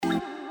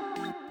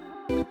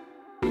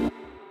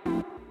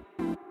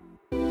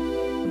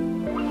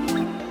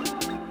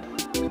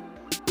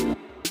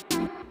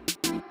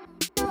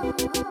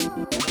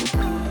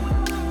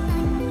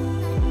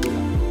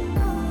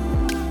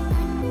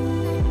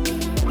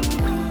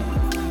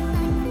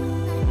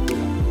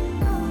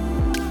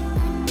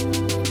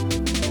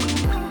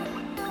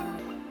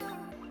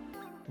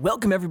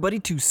Welcome, everybody,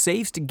 to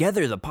Saves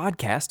Together, the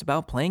podcast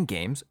about playing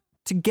games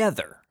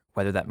together.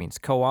 Whether that means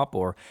co-op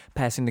or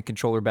passing the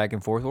controller back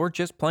and forth or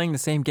just playing the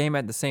same game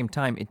at the same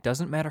time, it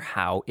doesn't matter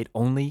how, it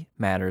only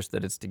matters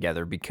that it's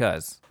together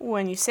because...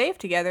 When you save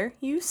together,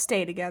 you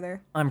stay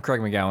together. I'm Craig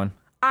McGowan.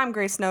 I'm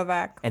Grace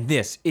Novak. And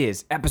this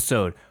is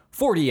episode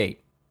 48.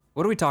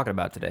 What are we talking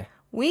about today?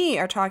 We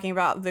are talking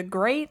about the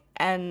great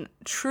and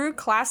true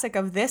classic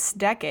of this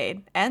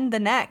decade and the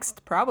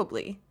next,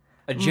 probably.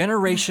 A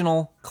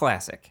generational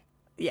classic.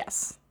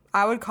 Yes.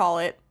 I would call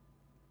it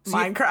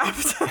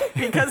Minecraft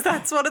because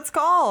that's what it's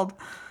called.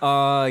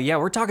 Yeah,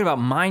 we're talking about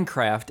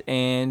Minecraft,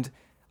 and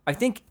I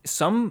think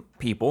some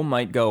people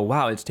might go,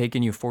 wow, it's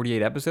taken you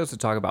 48 episodes to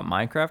talk about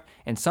Minecraft,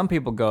 and some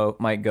people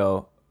might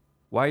go,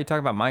 why are you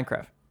talking about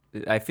Minecraft?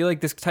 I feel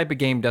like this type of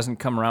game doesn't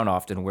come around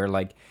often where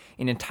like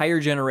an entire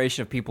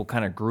generation of people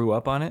kind of grew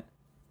up on it.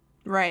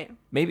 Right.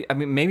 Maybe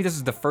this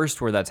is the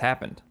first where that's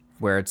happened,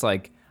 where it's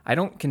like, I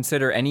don't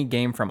consider any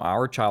game from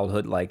our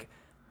childhood like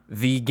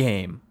the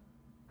game.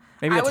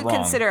 Maybe that's wrong. I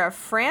would consider a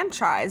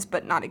franchise,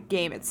 but not a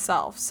game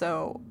itself.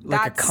 So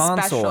like that's a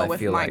console, special with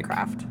I feel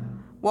Minecraft.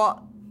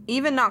 Well,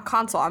 even not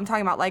console. I'm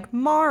talking about like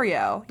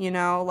Mario,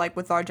 like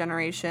with our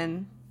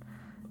generation.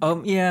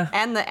 Yeah.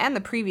 And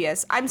the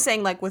previous. I'm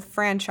saying like with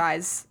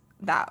franchise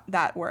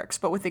that works,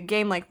 but with a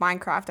game like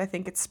Minecraft, I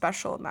think it's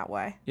special in that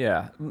way.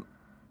 Yeah.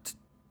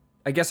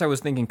 I guess I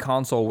was thinking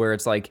console where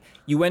it's like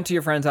you went to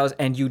your friend's house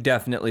and you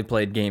definitely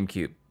played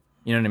GameCube.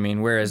 You know what I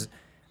mean? Whereas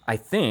I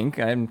think,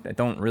 I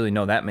don't really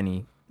know that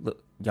many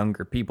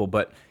younger people,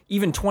 but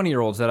even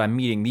 20-year-olds that I'm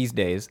meeting these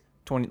days,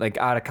 like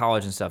out of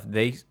college and stuff,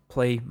 they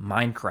play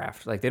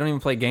Minecraft. Like they don't even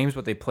play games,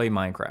 but they play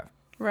Minecraft.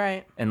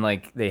 Right. And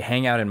like they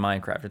hang out in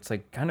Minecraft. It's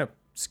like kind of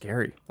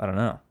scary. I don't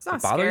know. It's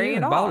not scary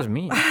at all. It bothers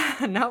me.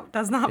 No, it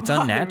does not It's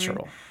bother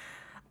unnatural.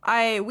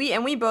 Me.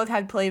 We both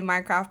had played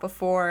Minecraft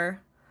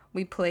before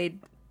we played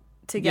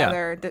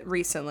together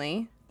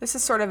recently. This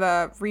is sort of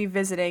a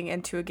revisiting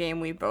into a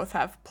game we both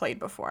have played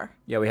before.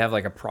 Yeah, we have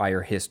like a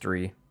prior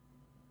history,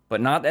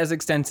 but not as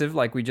extensive,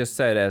 like we just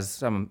said, as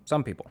some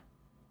people,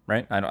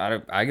 right?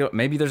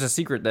 Maybe there's a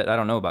secret that I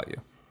don't know about you.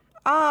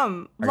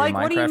 Like,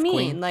 what do you Minecraft mean?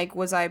 queen? Like,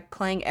 was I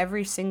playing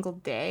every single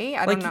day?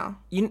 I don't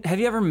know. Have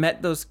you ever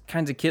met those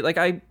kinds of kids? Like,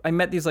 I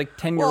met these like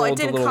 10-year-olds Well, it a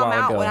didn't little come while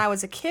out ago. when I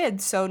was a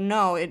kid, so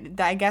no,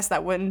 I guess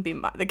that wouldn't be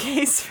the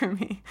case for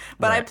me.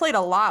 But I Right. played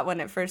a lot when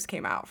it first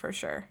came out, for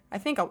sure. I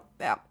think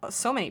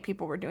so many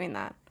people were doing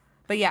that.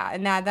 But yeah,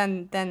 and now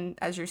then,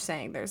 as you're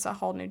saying, there's a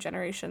whole new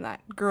generation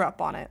that grew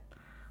up on it.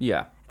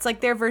 Yeah. It's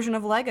like their version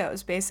of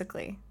Legos,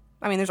 basically.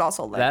 I mean, there's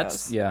also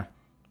Legos. Yeah.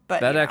 But,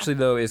 That actually,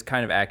 though, is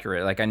kind of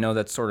accurate. Like, I know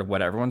that's sort of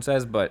what everyone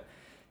says, but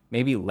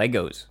maybe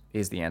Legos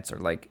is the answer.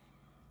 Like,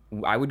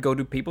 I would go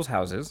to people's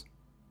houses,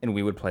 and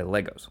we would play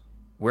Legos.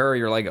 Where are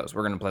your Legos?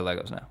 We're going to play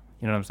Legos now.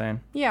 You know what I'm saying?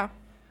 Yeah.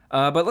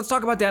 But let's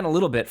talk about that in a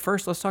little bit.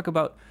 First, let's talk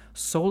about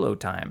solo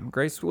time.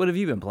 Grace, what have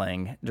you been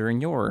playing during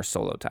your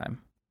solo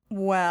time?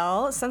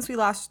 Well, since we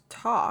last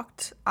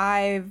talked,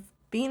 I've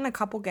beaten a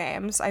couple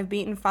games. I've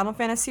beaten Final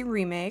Fantasy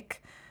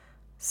Remake,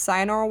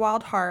 Sayonara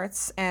Wild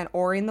Hearts, and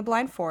Ori and the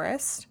Blind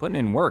Forest. Putting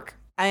in work.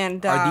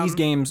 And Are these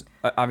games,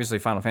 obviously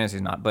Final Fantasy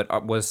is not,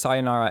 but was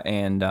Sayonara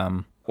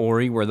and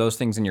Ori, were those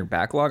things in your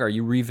backlog? Are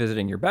you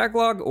revisiting your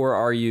backlog, or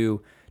are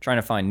you trying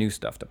to find new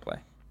stuff to play?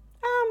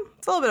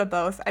 It's a little bit of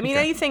both. I mean,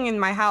 anything in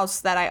my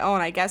house that I own,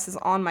 I guess, is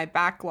on my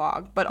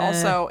backlog, but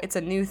also it's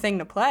a new thing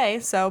to play,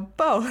 so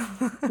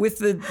both. With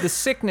the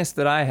sickness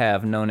that I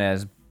have known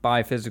as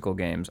buy physical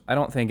games, I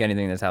don't think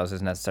anything in this house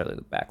is necessarily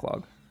the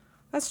backlog.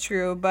 That's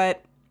true,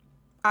 but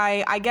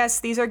I guess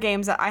these are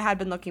games that I had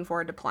been looking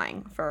forward to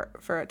playing for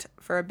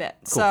a bit.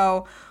 Cool.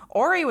 So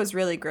Ori was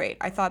really great.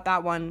 I thought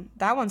that one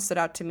stood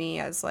out to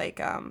me as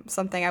like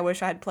something I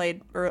wish I had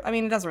played. I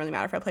mean, it doesn't really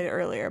matter if I played it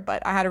earlier,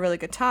 but I had a really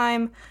good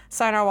time.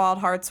 Sayonara Wild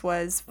Hearts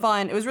was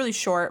fun. It was really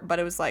short, but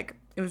it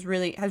has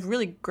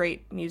really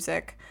great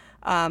music.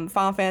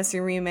 Final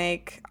Fantasy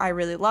Remake, I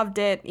really loved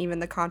it. Even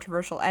the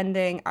controversial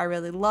ending, I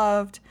really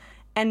loved.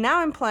 And now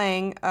I'm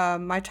playing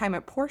My Time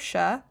at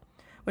Portia,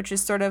 which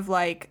is sort of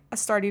like a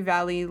Stardew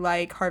Valley,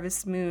 like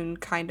Harvest Moon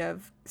kind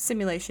of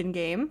simulation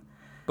game.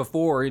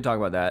 Before you talk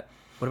about that,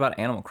 what about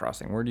Animal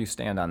Crossing? Where do you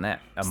stand on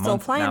that? A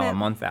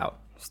month out.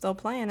 Still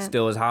playing it.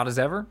 Still as hot as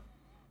ever?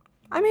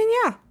 I mean,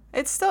 yeah.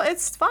 It's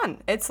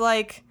fun. It's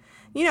like,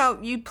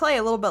 you play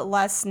a little bit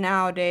less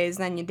nowadays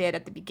than you did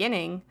at the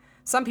beginning.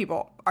 Some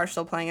people are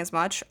still playing as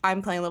much.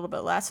 I'm playing a little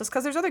bit less just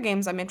because there's other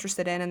games I'm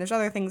interested in and there's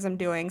other things I'm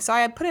doing. So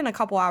I put in a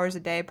couple hours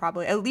a day,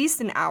 probably at least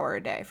an hour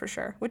a day for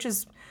sure, which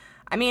is,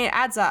 I mean, it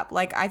adds up.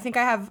 Like, I think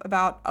I have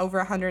about over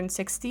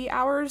 160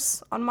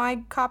 hours on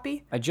my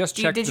copy. I just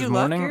checked this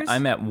morning.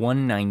 I'm at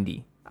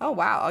 190. Oh,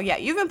 wow. Oh, yeah.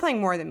 You've been playing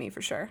more than me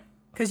for sure.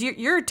 Because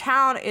your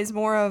town is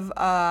more of,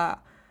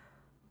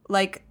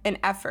 like, an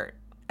effort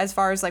as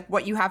far as, like,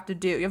 what you have to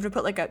do. You have to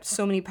put, like,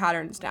 so many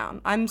patterns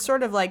down. I'm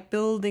sort of, like,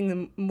 building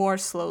them more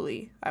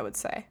slowly, I would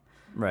say.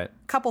 Right.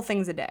 A couple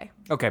things a day.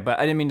 Okay, but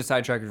I didn't mean to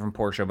sidetrack you from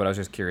Portia, but I was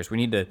just curious. We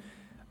need to...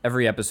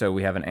 Every episode,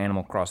 we have an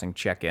Animal Crossing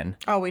check-in.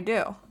 Oh, we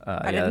do.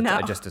 I didn't know.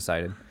 I just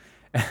decided.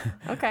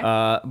 Okay.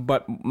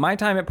 But my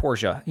time at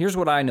Porsche, here's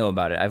what I know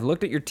about it. I've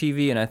looked at your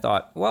TV and I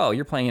thought, well,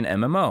 you're playing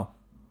an MMO.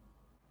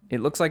 It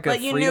looks like a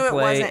But you free knew to it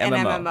play wasn't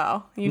an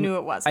MMO. You knew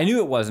it wasn't. I knew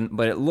it wasn't,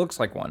 but it looks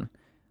like one.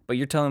 But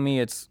you're telling me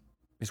it's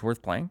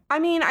worth playing? I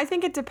mean, I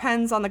think it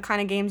depends on the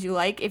kind of games you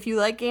like. If you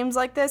like games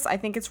like this, I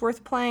think it's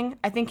worth playing.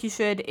 I think you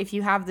should, if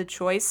you have the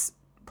choice,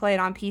 play it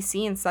on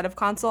PC instead of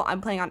console. I'm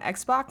playing on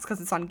Xbox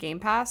because it's on Game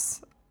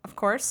Pass, of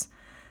course.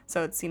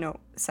 So it's,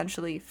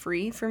 essentially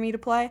free for me to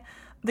play.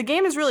 The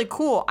game is really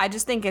cool. I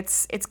just think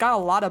it's got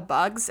a lot of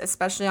bugs,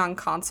 especially on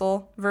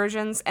console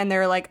versions, and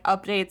there are like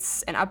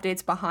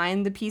updates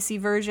behind the PC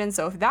version.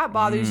 So if that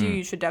bothers you,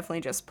 you should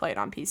definitely just play it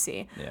on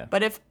PC. Yeah.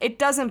 But if it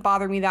doesn't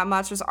bother me that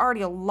much, there's already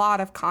a lot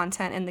of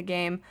content in the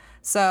game.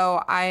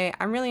 So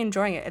I'm really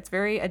enjoying it. It's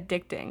very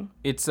addicting.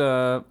 It's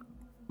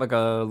like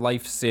a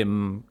life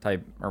sim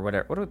type or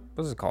whatever.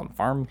 What is it called?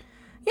 Farm?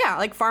 Yeah,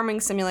 like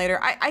farming simulator.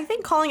 I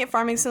think calling it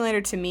farming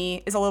simulator to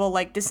me is a little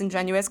like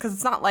disingenuous because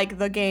it's not like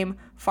the game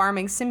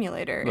Farming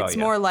Simulator. Oh, It's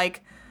yeah. more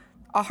like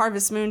a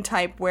Harvest Moon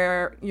type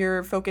where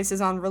your focus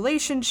is on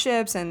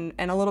relationships and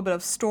a little bit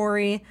of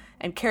story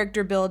and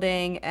character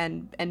building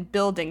and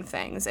building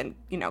things and,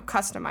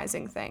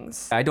 customizing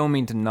things. I don't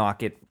mean to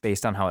knock it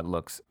based on how it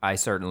looks. I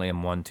certainly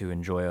am one to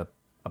enjoy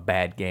a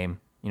bad game.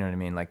 You know what I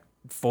mean? Like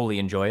fully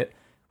enjoy it.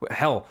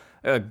 Hell,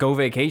 Go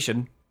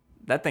Vacation.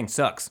 That thing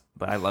sucks,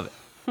 but I love it.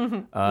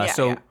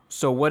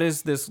 So what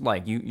is this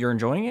like? You're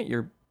enjoying it?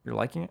 You're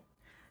liking it?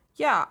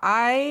 Yeah,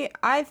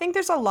 I think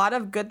there's a lot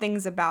of good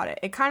things about it.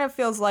 It kind of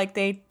feels like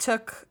they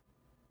took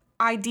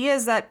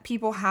ideas that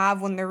people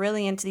have when they're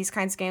really into these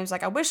kinds of games.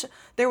 Like, I wish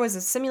there was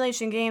a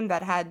simulation game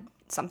that had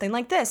something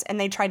like this, and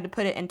they tried to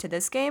put it into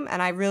this game,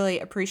 and I really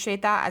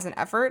appreciate that as an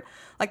effort.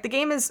 Like, the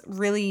game is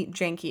really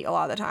janky a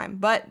lot of the time,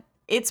 but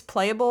it's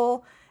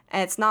playable,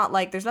 and it's not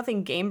like there's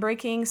nothing game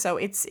breaking, so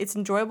it's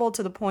enjoyable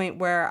to the point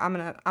where I'm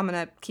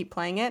gonna keep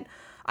playing it.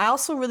 I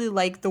also really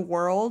like the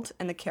world,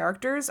 and the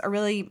characters are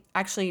really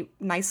actually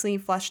nicely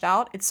fleshed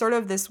out. It's sort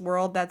of this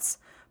world that's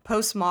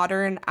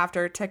postmodern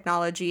after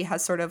technology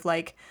has sort of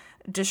like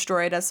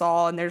destroyed us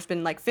all, and there's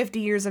been like 50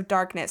 years of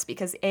darkness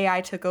because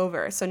AI took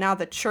over. So now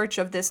the church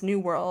of this new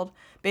world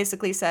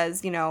basically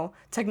says,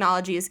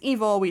 technology is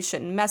evil, we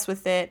shouldn't mess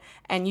with it,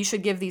 and you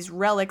should give these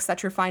relics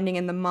that you're finding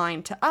in the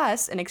mine to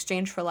us in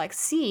exchange for like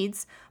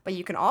seeds, but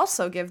you can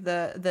also give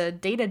the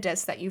data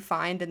disks that you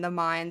find in the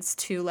mines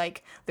to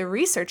like the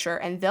researcher,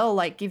 and they'll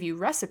like give you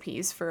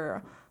recipes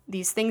for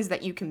these things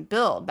that you can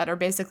build that are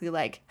basically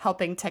like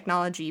helping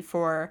technology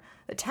for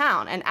the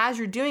town. And as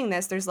you're doing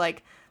this, there's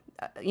like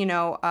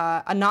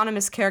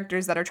anonymous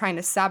characters that are trying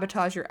to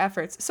sabotage your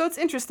efforts. So it's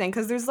interesting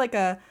because there's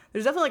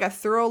definitely like a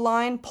through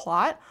line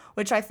plot,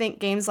 which I think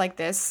games like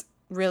this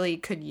really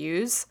could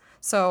use.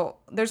 So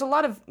there's a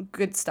lot of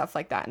good stuff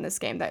like that in this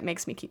game that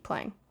makes me keep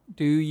playing.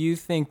 Do you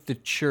think the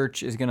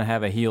church is going to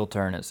have a heel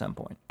turn at some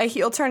point? A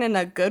heel turn in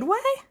a good way?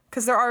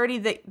 Because they're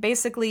already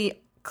basically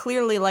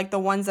clearly like the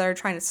ones that are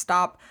trying to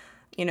stop,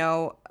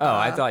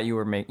 I thought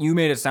you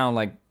made it sound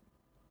like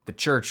the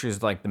church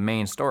is like the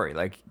main story.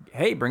 Like,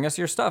 hey, bring us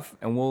your stuff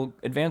and we'll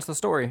advance the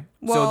story.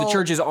 So Well- the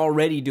church is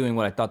already doing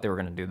what I thought they were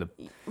going to do.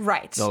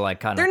 Right. So like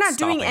kind of they're not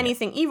doing stopping it.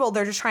 anything evil.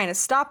 They're just trying to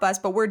stop us,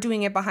 but we're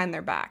doing it behind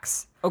their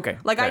backs. Okay.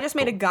 Like, I okay, just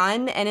made a cool.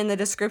 gun, and in the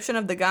description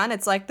of the gun,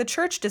 it's like, the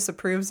church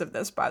disapproves of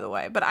this, by the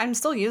way, but I'm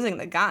still using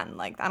the gun.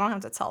 Like, I don't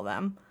have to tell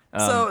them.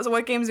 So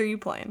what games are you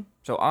playing?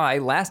 So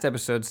last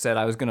episode said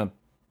I was going to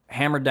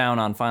hammer down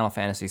on Final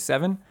Fantasy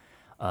VII.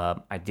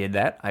 I did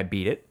that. I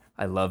beat it.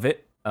 I love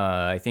it.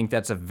 I think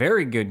that's a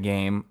very good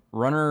game.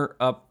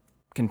 Runner-up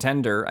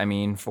contender,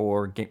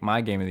 for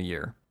my game of the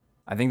year.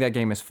 I think that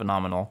game is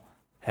phenomenal.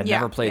 Had Yeah,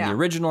 never played the yeah.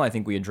 original. I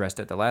think we addressed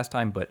it the last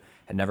time, but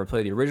had never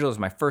played the original. It was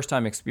my first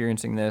time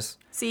experiencing this.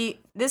 See,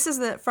 this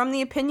is from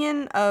the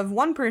opinion of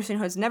one person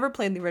who has never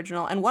played the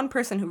original and one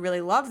person who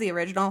really loved the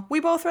original. We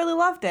both really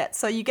loved it.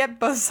 So you get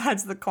both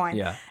sides of the coin.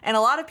 Yeah. And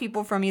a lot of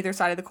people from either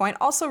side of the coin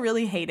also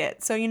really hate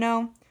it. So,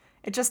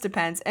 it just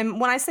depends.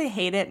 And when I say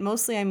hate it,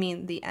 mostly I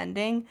mean the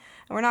ending.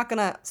 And we're not going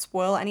to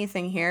spoil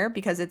anything here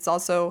because it's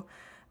also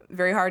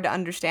very hard to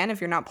understand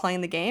if you're not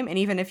playing the game. And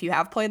even if you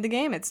have played the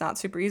game, it's not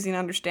super easy to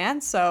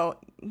understand. So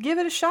give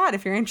it a shot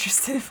if you're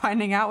interested in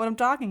finding out what I'm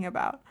talking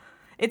about.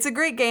 It's a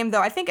great game,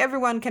 though. I think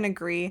everyone can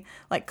agree,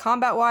 like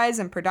combat-wise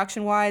and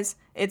production-wise,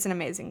 it's an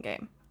amazing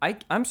game.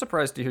 I'm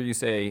surprised to hear you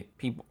say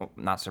people,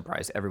 not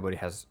surprised, everybody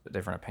has a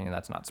different opinion.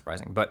 That's not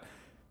surprising. But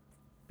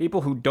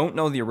people who don't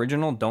know the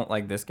original don't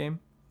like this game?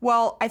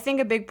 Well, I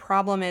think a big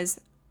problem is,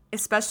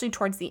 especially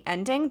towards the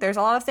ending, there's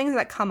a lot of things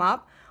that come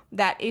up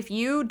that if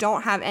you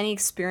don't have any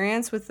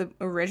experience with the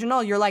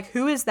original, you're like,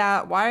 who is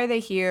that? Why are they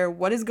here?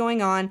 What is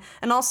going on?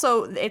 And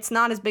also, it's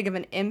not as big of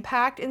an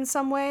impact in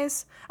some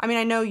ways.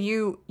 I know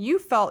you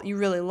felt you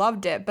really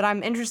loved it, but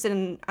I'm interested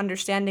in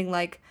understanding,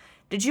 like,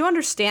 did you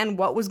understand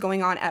what was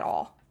going on at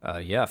all?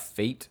 Yeah,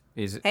 Fate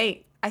is...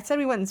 Hey, I said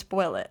we wouldn't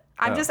spoil it.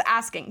 I'm just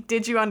asking,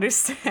 did you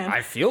understand?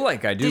 I feel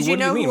like I do. Did you What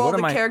know do you mean? who all What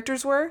the am I...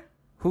 characters were?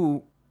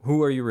 Who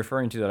are you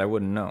referring to that I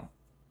wouldn't know?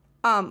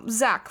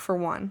 Zach, for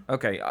one.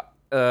 Okay.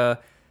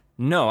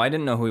 No, I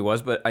didn't know who he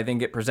was, but I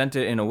think it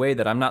presented in a way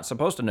that I'm not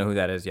supposed to know who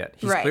that is yet.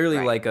 He's Right, clearly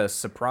right. like a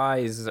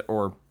surprise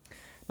or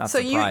not So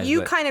surprise. you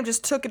but kind of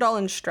just took it all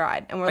in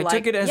stride and were I like,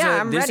 took it as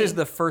yeah, I'm this ready. is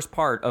the first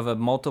part of a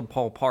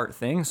multiple part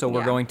thing, so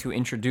we're Yeah. going to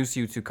introduce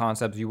you to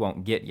concepts you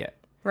won't get yet.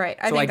 Right.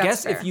 So I think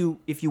guess that's fair.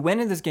 if you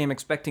went in this game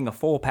expecting a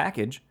full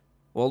package,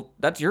 well,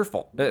 that's your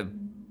fault.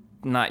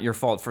 Not your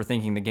fault for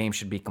thinking the game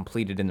should be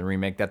completed in the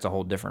remake. That's a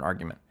whole different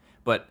argument.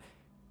 But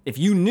if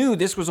you knew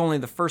this was only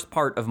the first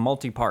part of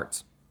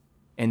multi-parts,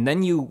 and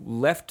then you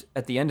left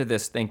at the end of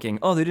this thinking,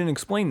 oh, they didn't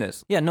explain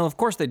this. Yeah, no, of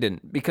course they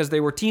didn't, because they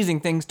were teasing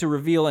things to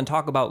reveal and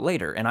talk about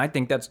later. And I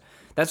think that's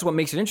what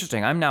makes it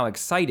interesting. I'm now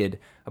excited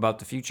about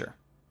the future.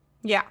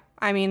 Yeah.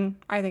 I mean,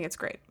 I think it's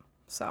great.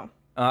 So.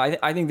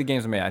 I think the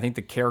game's amazing. I think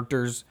the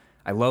characters,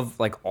 I love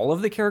like all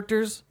of the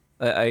characters.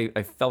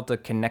 I felt a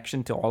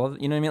connection to all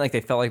of, you know what I mean? Like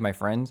they felt like my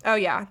friends. Oh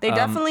yeah, they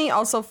definitely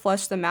also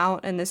fleshed them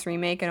out in this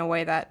remake in a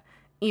way that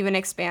even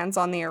expands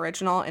on the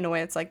original in a way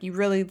that's like you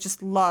really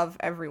just love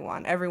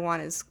everyone.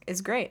 Everyone is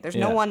great. There's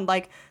no Yeah. one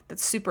like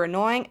that's super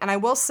annoying. And I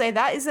will say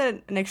that is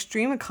an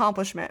extreme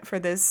accomplishment for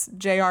this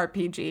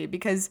JRPG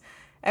because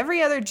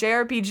every other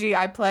JRPG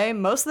I play,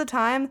 most of the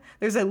time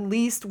there's at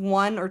least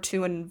one or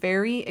two and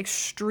very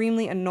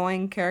extremely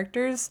annoying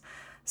characters.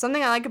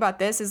 Something I like about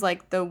this is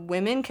like the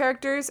women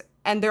characters,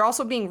 and they're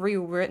also being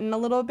rewritten a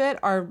little bit,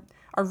 are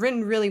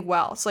written really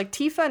well. So like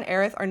Tifa and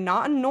Aerith are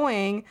not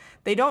annoying.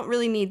 They don't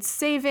really need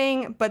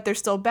saving, but they're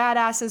still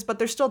badasses, but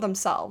they're still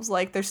themselves.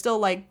 Like they're still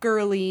like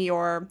girly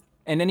or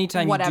And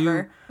anytime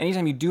whatever.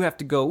 you do have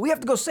to go, we have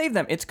to go save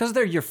them. It's because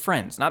they're your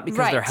friends, not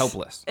because they're Right.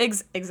 helpless.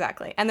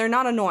 Exactly. And they're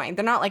not annoying.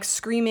 They're not like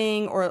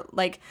screaming or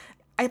like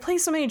I play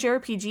so many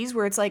JRPGs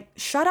where it's like,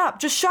 shut up,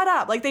 just shut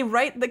up. Like they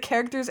write the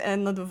characters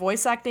and the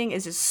voice acting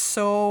is just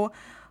so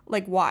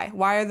like why?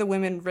 Why are the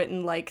women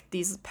written like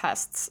these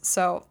pests?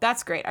 So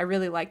that's great. I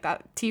really like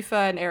that.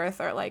 Tifa and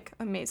Aerith are like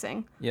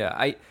amazing.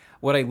 Yeah,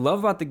 what I love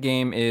about the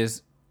game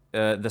is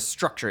the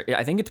structure.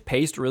 I think it's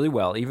paced really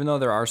well, even though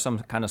there are some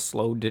kind of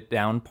slowed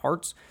down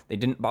parts. They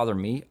didn't bother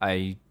me.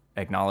 I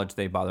acknowledge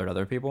they bothered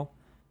other people.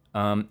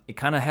 It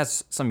kind of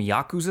has some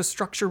Yakuza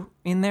structure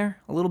in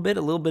there, a little bit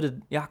of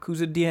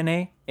Yakuza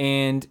DNA.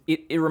 And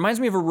it reminds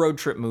me of a road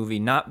trip movie,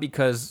 not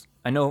because,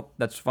 I know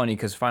that's funny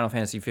because Final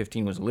Fantasy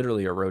 15 was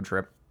literally a road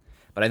trip,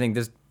 but I think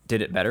this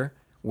did it better,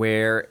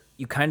 where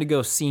you kind of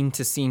go scene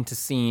to scene to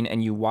scene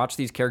and you watch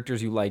these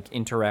characters you like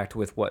interact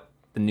with what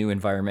the new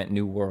environment,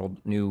 new world,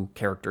 new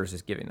characters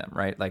is giving them,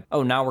 right? Like,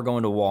 oh, now we're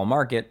going to Wall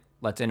Market.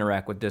 Let's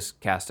interact with this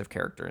cast of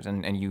characters.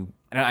 And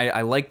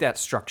I like that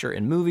structure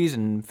in movies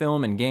and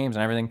film and games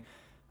and everything.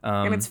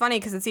 And it's funny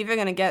because it's even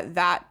going to get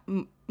that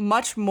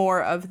much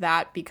more of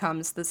that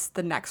becomes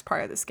the next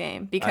part of this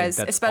game because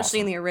that's especially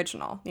in awesome. the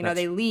original, you know, That's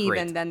they leave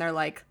great. and then they're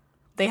like,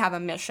 they have a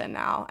mission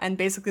now and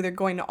basically they're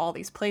going to all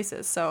these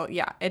places. So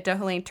yeah, it's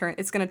going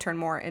to turn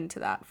more into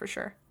that for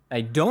sure.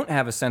 I don't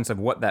have a sense of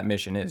what that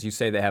mission is. You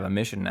say they have a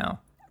mission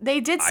now. They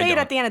did say it don't.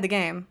 at the end of the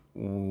game.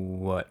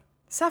 What?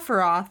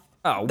 Sephiroth.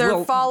 Oh, They're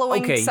well,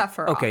 following okay,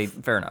 Sephiroth. Okay,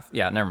 fair enough.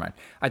 Yeah, never mind.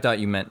 I thought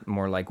you meant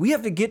more like, we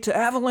have to get to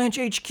Avalanche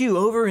HQ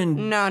over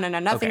in... No, nothing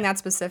Okay. that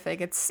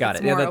specific. It's Got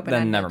it's it. Yeah, more then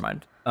open-ended. never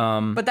mind.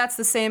 But that's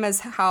the same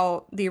as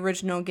how the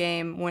original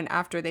game, when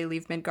after they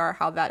leave Midgar,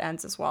 how that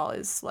ends as well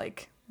is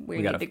like,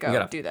 we need to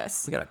go do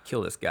this. We gotta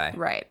kill this guy.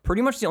 Right.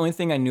 Pretty much the only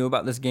thing I knew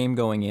about this game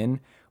going in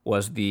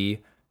was the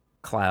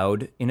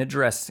Cloud in a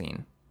dress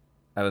scene.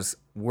 I was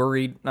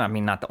worried. I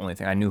mean, not the only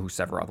thing. I knew who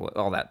Sephiroth was,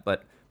 all that,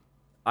 but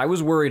I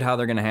was worried how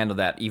they're going to handle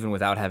that even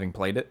without having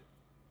played it.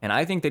 And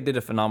I think they did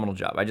a phenomenal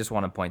job. I just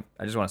want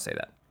to say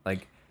that.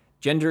 Like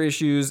gender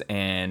issues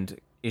and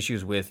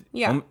issues with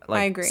Yeah,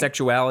 I agree.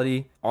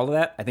 sexuality, all of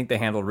that, I think they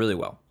handled really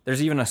well.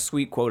 There's even a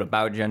sweet quote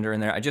about gender in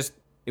there.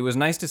 It was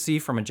nice to see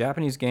from a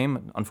Japanese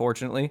game,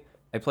 unfortunately.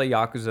 I play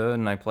Yakuza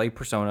and I play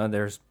Persona.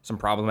 There's some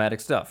problematic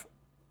stuff.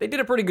 They did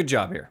a pretty good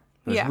job here.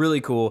 It was Yeah. really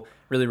cool,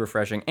 really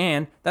refreshing,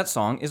 and that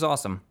song is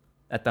awesome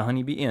at the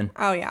Honeybee Inn.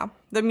 Oh yeah,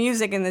 the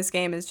music in this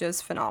game is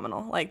just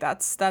phenomenal. Like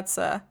that's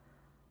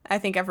I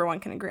think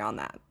everyone can agree on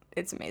that.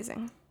 It's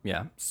amazing.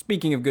 Yeah.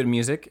 Speaking of good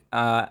music,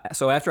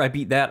 so after I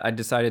beat that, I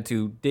decided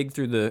to dig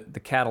through the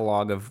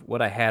catalog of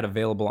what I had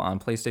available on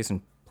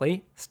PlayStation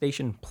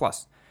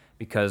Plus,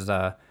 because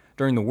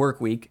during the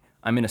work week,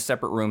 I'm in a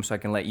separate room so I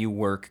can let you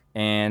work,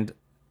 and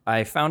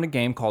I found a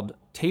game called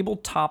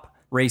Tabletop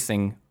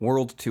Racing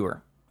World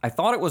Tour. I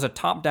thought it was a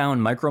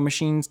top-down Micro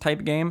Machines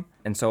type game,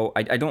 and so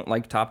I don't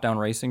like top-down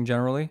racing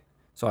generally,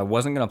 so I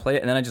wasn't going to play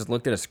it, and then I just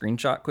looked at a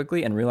screenshot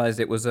quickly and realized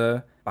it was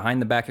a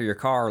behind the back of your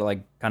car,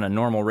 like, kind of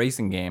normal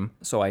racing game,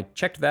 so I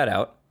checked that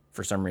out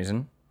for some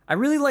reason. I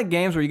really like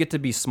games where you get to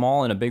be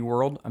small in a big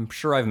world. I'm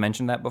sure I've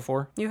mentioned that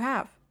before. You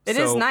have. It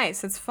is So-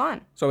 nice. It's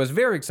fun. So I was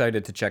very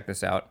excited to check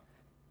this out.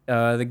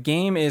 The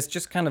game is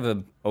just kind of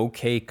a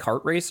okay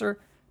kart racer,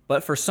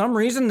 but for some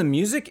reason the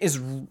music is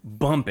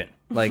bumping.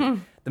 Like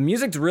the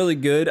music's really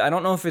good. I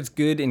don't know if it's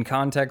good in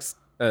context,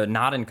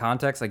 not in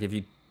context. Like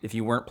if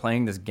you weren't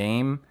playing this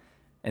game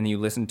and you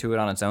listened to it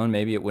on its own,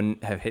 maybe it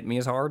wouldn't have hit me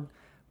as hard.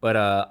 But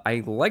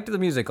I liked the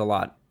music a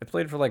lot. I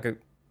played it for like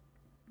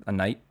a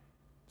night,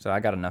 So I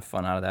got enough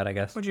fun out of that, I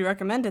guess. Would you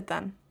recommend it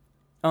then?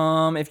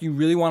 If you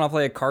really want to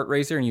play a kart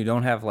racer and you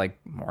don't have like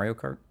Mario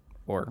Kart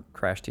or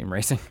Crash Team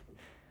Racing,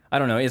 I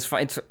don't know. It's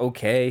fine. It's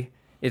okay.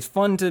 It's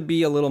fun to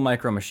be a little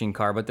Micro Machine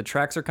car, but the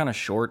tracks are kind of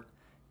short.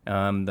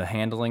 The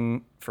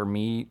handling for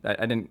me,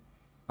 I didn't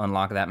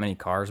unlock that many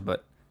cars,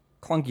 but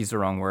clunky's the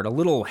wrong word. A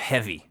little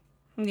heavy.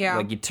 Yeah.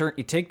 Like you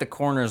take the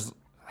corners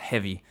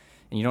heavy,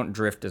 and you don't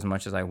drift as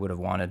much as I would have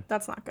wanted.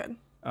 That's not good.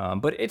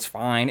 But it's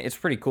fine. It's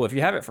pretty cool. If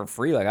you have it for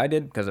free, like I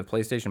did, because of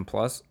PlayStation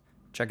Plus,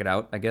 check it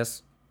out, I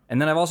guess. And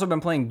then I've also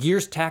been playing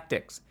Gears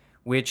Tactics,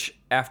 which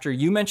after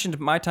you mentioned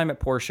my time at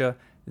Porsche,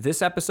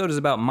 this episode is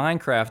about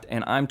Minecraft,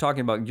 and I'm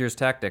talking about Gears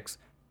Tactics.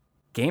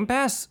 Game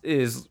Pass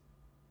is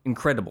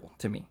incredible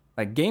to me.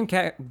 Like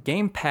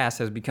Game Pass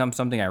has become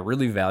something I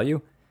really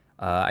value.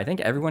 I think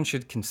everyone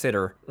should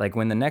consider, like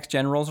when the next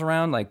gen rolls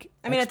around, like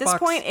I mean, Xbox, at this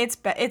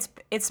point,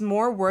 it's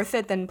more worth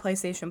it than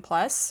PlayStation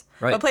Plus.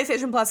 Right. But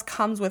PlayStation Plus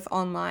comes with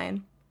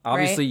online.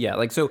 obviously, right? yeah.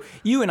 Like so,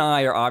 you and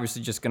I are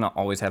obviously just gonna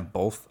always have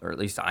both, or at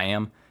least I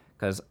am,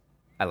 because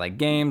I like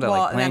games. I Well,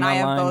 like and playing then I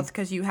online. have both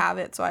because you have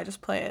it, so I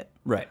just play it.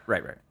 Right.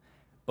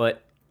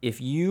 But if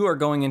you are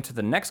going into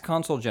the next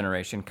console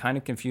generation kind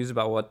of confused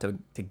about what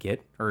to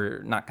get,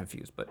 or not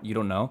confused, but you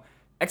don't know,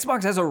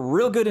 Xbox has a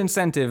real good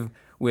incentive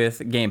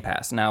with Game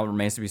Pass. Now it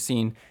remains to be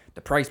seen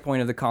the price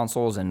point of the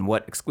consoles and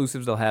what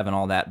exclusives they'll have and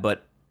all that,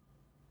 but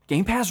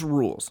Game Pass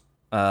rules.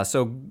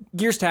 So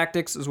Gears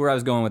Tactics is where I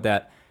was going with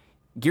that.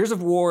 Gears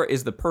of War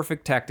is the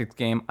perfect tactics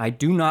game. I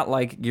do not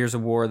like Gears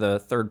of War, the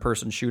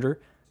third-person shooter.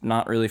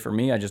 Not really for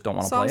me. I just don't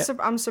want to play it.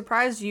 I'm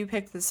surprised you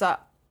picked this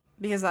up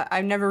because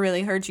I've never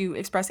really heard you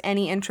express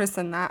any interest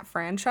in that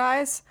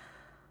franchise.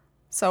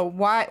 So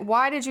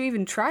why did you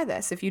even try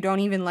this if you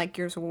don't even like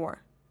Gears of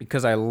War?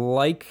 Because I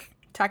like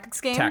Tactics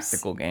games?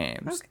 tactical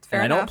games. Okay, fair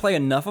and I don't enough. play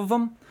enough of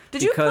them.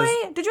 Did you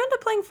end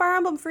up playing Fire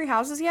Emblem Three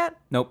Houses yet?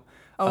 Nope.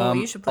 Oh,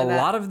 you should play that.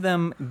 A lot of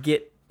them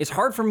it's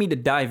hard for me to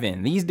dive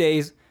in these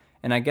days,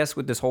 and I guess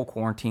with this whole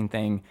quarantine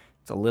thing,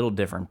 it's a little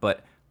different,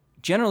 but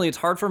generally it's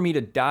hard for me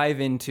to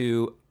dive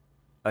into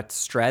a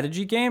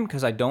strategy game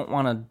because I don't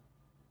want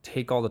to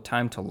take all the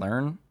time to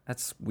learn.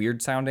 That's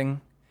weird sounding.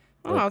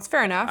 Oh, it's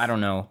fair enough. I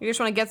don't know. You just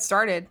want to get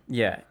started.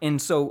 Yeah,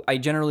 and so I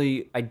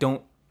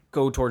don't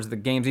go towards the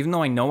games, even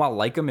though I know I'll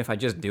like them if I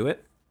just do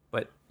it.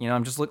 But,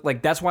 I'm just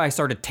like, that's why I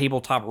started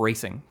tabletop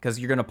racing, because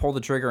you're going to pull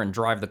the trigger and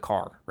drive the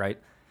car, right?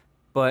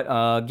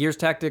 But Gears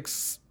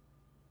Tactics,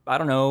 I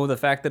don't know, the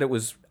fact that it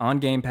was on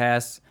Game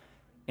Pass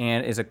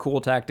and is a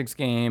cool tactics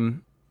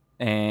game,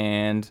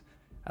 and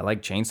I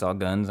like chainsaw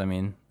guns. I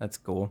mean, that's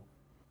cool.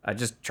 I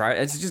just try.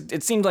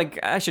 It seemed like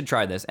I should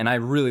try this, and I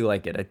really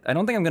like it. I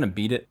don't think I'm gonna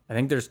beat it. I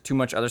think there's too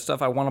much other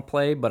stuff I want to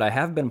play, but I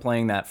have been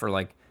playing that for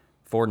like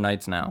 4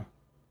 nights now,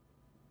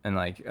 and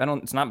like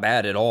it's not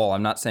bad at all.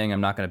 I'm not saying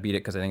I'm not gonna beat it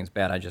because I think it's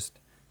bad. I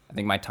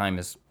think my time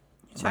is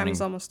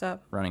Almost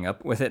up. running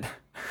up with it.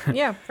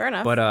 Yeah, fair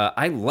enough. But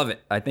I love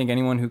it. I think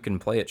anyone who can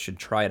play it should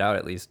try it out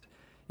at least.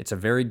 It's a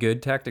very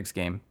good tactics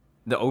game.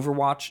 The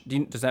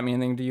Overwatch, does that mean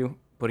anything to you?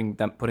 Putting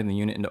the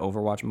unit into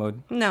Overwatch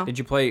mode? No. Did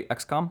you play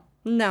XCOM?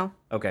 No.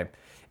 Okay.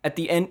 At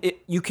the end,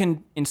 you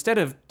can, instead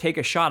of take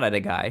a shot at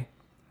a guy,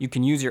 you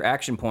can use your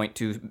action point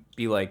to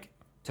be like,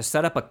 to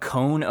set up a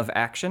cone of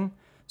action.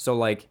 So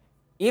like,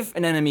 if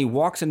an enemy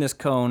walks in this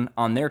cone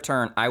on their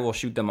turn, I will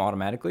shoot them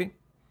automatically.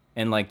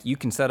 And like, you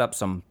can set up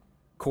some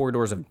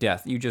corridors of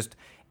death. You just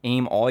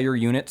aim all your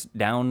units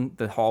down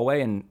the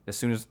hallway, and as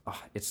soon as,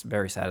 it's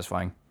very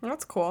satisfying.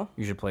 That's cool.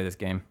 You should play this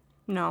game.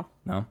 No.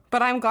 No?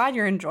 But I'm glad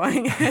you're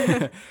enjoying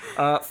it.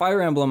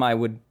 Fire Emblem, I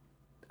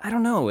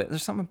don't know.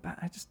 There's something about,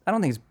 I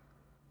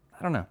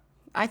don't know.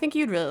 I think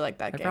you'd really like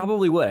that I game.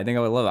 probably would. I think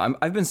I would love it.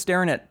 I've been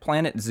staring at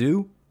Planet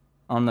Zoo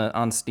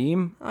on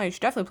Steam. Oh, you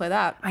should definitely play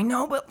that. I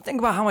know, but think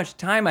about how much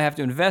time I have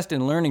to invest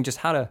in learning just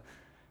how to.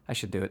 I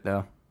should do it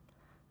though,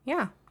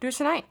 Yeah, do it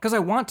tonight. because I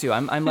want to.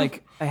 I'm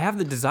like, I have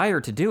the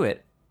desire to do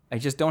it. I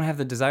just don't have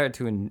the desire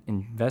to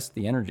invest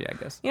the energy, I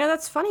guess.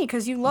 That's funny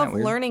because you love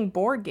weird? learning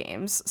board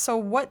games. So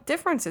what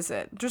difference is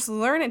it? Just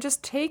learn it.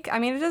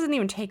 It doesn't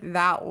even take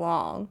that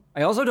long.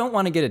 I also don't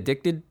want to get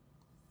addicted.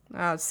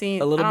 I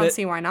little don't bit.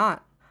 see why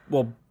not.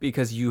 Well,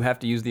 because you have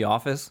to use the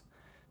office,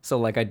 so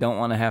like I don't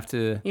want to have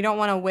to. You don't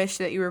want to wish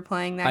that you were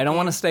playing that I don't game.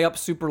 want to stay up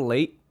super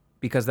late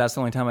because that's the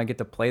only time I get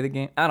to play the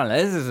game. I don't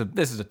know.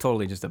 This is a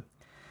totally just a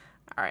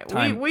All right,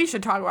 time we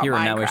should talk about here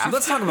and now issue. Minecraft.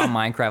 Let's talk about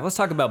Minecraft. Let's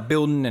talk about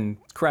building and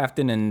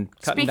crafting and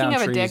cutting down Speaking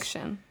of trees.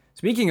 addiction,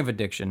 Speaking of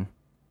addiction,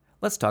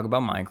 let's talk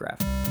about Minecraft.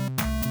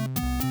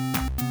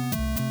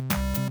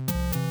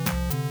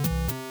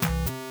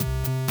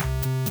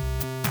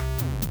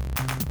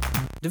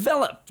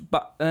 Developed,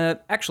 but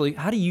actually,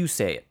 how do you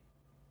say it?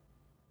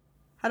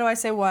 how do I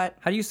say what?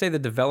 How do you say the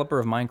developer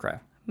of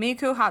Minecraft?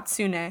 Miku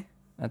Hatsune.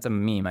 That's a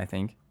meme, I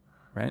think,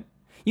 right?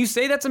 You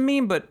say that's a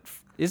meme, but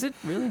is it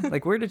really?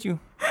 Like, where did you?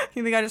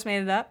 You think I just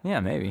made it up?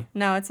 Yeah, maybe.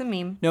 No, it's a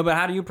meme. No, but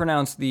how do you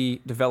pronounce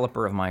the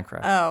developer of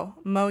Minecraft? Oh,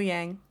 Mo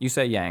Yang. You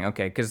say Yang,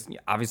 okay, because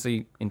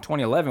obviously in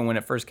 2011 when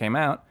it first came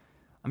out,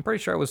 I'm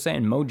pretty sure I was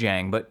saying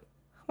Mojang, but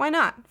Why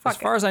not? Fuck as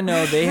far as I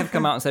know, they have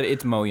come out and said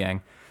it's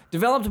Mojang.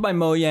 developed by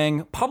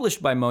Mojang,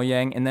 published by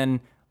Mojang, and then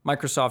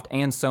Microsoft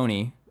and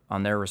Sony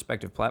on their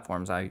respective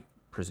platforms, I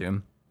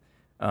presume.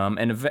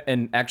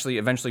 And actually,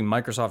 eventually,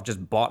 Microsoft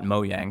just bought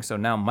Mojang. So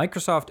now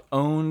Microsoft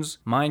owns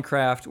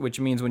Minecraft, which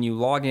means when you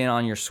log in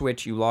on your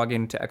Switch, you log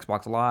into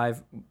Xbox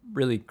Live.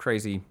 Really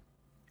crazy.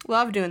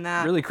 Love doing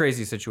that. Really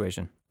crazy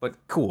situation, but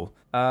cool.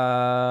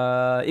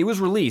 It was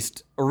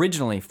released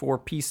originally for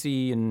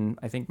PC and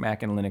I think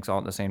Mac and Linux all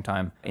at the same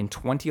time in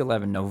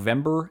 2011,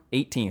 November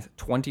 18th,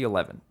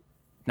 2011.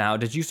 Now,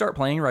 did you start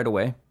playing right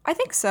away? I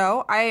think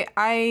so. I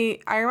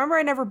remember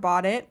I never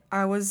bought it.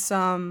 I was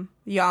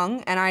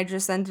young, and I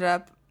just ended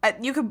up.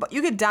 You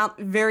could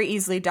very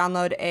easily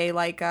download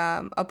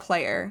a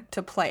player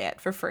to play it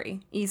for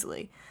free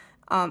easily,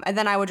 and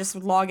then I would just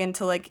log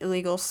into like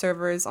illegal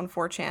servers on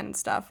 4chan and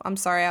stuff. I'm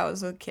sorry, I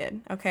was a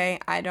kid. Okay,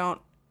 I don't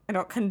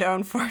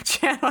condone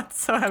 4chan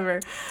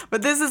whatsoever,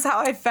 but this is how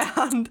I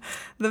found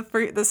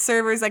the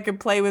servers I could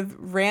play with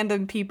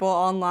random people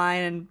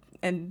online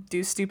and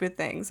do stupid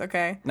things,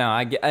 okay? No,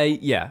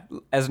 yeah.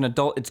 As an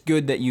adult, it's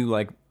good that you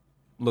like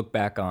look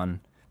back on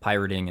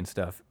pirating and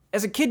stuff.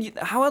 As a kid,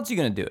 how else are you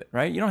gonna do it,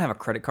 right? You don't have a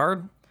credit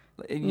card.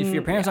 If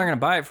your parents aren't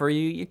gonna buy it for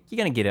you, you're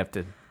gonna get up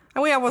to.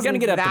 I mean, I wasn't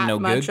get up to that no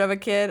much good. of a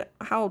kid.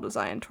 How old was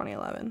I in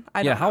 2011?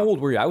 I don't Yeah, know. how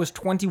old were you? I was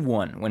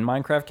 21 when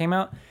Minecraft came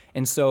out,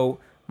 and so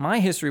my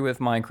history with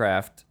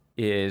Minecraft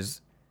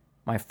is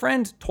my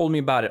friend told me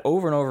about it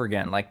over and over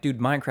again. Like, dude,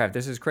 Minecraft,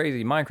 this is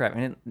crazy, Minecraft.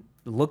 And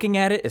looking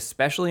at it,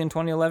 especially in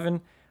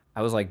 2011,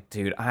 I was like,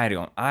 dude, I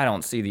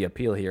don't see the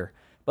appeal here.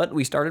 But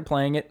we started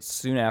playing it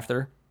soon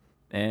after,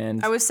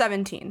 and I was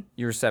 17.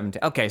 you were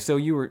 17. Okay, so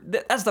you were.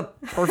 That's the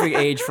perfect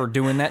age for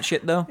doing that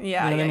shit, though.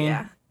 Yeah, you know what I mean?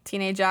 yeah.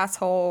 Teenage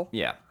asshole.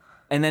 Yeah.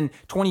 And then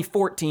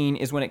 2014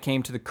 is when it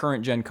came to the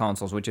current gen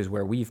consoles, which is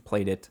where we've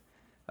played it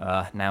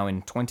now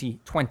in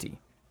 2020.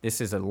 This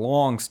is a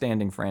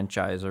long-standing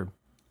franchise, or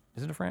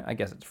is it a franchise? I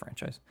guess it's a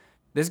franchise.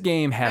 This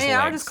game has legs.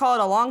 I would just call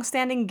it a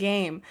long-standing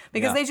game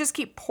because Yeah. they just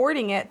keep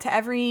porting it to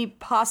every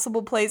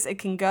possible place it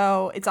can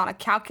go. It's on a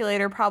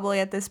calculator probably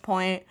at this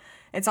point.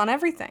 It's on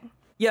everything.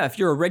 Yeah, if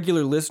you're a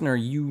regular listener,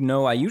 you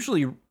know I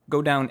usually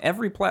go down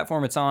every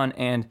platform it's on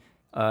and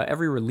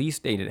every release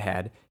date it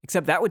had,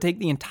 except that would take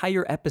the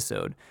entire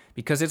episode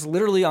because it's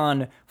literally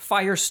on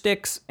Fire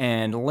Sticks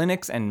and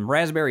Linux and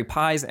Raspberry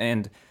Pis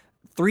and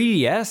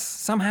 3DS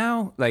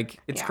somehow. Like,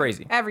 it's Yeah,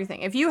 crazy.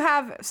 Everything. If you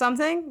have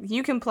something,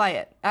 you can play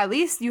it. At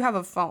least you have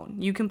a phone.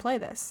 You can play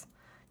this.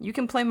 You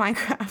can play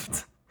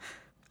Minecraft.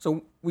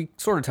 So we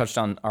sort of touched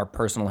on our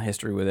personal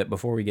history with it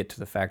before we get to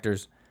the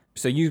factors.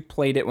 So you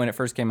played it when it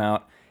first came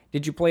out.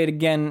 Did you play it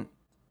again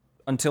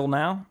until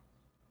now?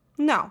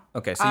 No.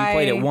 Okay, so you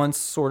played it once,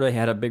 sort of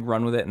had a big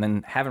run with it, and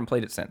then haven't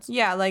played it since.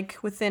 Yeah, like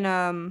within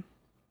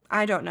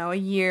I don't know, a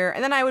year.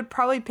 And then I would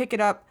probably pick it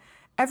up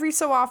every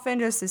so often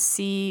just to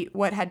see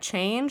what had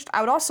changed. I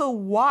would also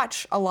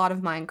watch a lot of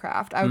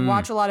Minecraft. I would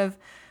watch a lot of,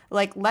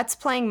 like, Let's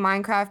Playing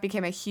Minecraft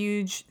became a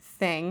huge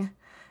thing.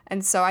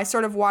 And so I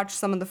sort of watched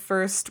some of the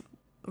first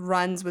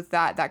runs with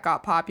that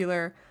got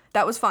popular.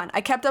 That was fun.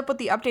 I kept up with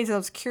the updates. I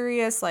was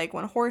curious, like,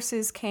 when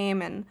horses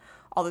came and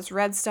all this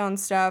redstone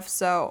stuff.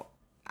 So,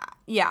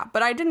 yeah.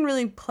 But I didn't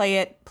really play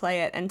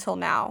it until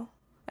now,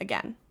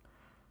 again.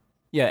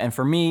 Yeah, and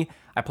for me,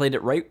 I played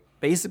it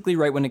basically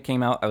right when it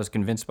came out. I was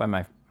convinced by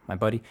my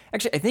buddy.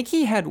 Actually, I think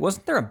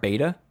wasn't there a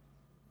beta?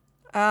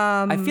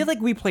 I feel like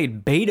we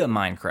played beta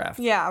Minecraft.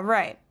 Yeah,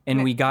 right.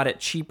 And we got it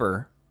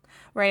cheaper.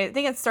 Right. I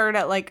think it started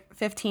at like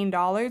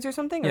 $15 or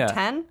something, or Yeah.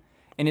 10.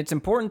 And it's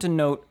important to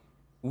note,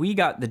 we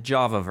got the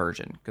Java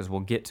version, because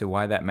we'll get to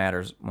why that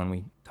matters when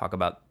we talk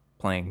about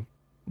playing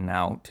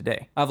now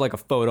today. I have like a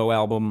photo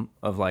album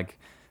of like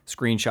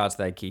screenshots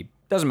that I keep.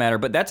 Doesn't matter,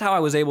 but that's how I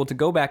was able to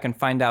go back and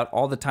find out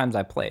all the times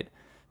I played.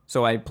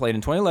 So I played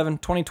in 2011,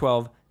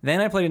 2012, then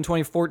I played in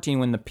 2014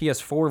 when the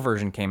PS4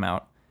 version came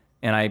out,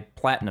 and I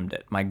platinumed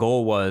it. My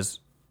goal was,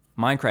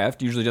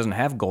 Minecraft usually doesn't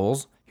have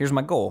goals. Here's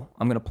my goal.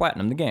 I'm going to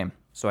platinum the game.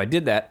 So I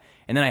did that,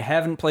 and then I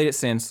haven't played it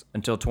since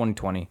until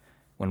 2020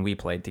 when we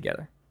played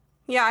together.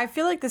 Yeah, I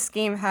feel like this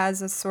game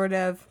has a sort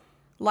of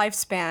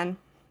lifespan,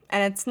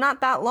 and it's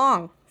not that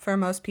long for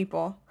most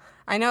people.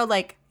 I know,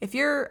 like, if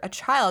you're a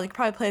child, you could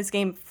probably play this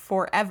game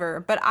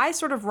forever, but I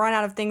sort of run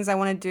out of things I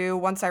want to do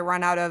once I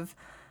run out of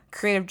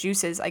creative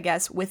juices, I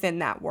guess, within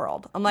that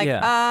world. I'm like,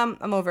 Yeah.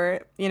 I'm over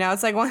it. You know,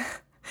 it's like one,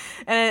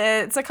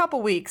 and it's a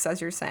couple weeks, as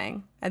you're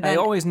saying. And then, I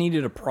always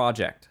needed a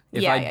project.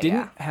 If Yeah, I yeah,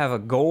 didn't have a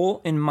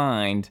goal in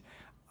mind,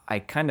 I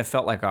kind of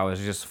felt like I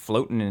was just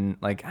floating in,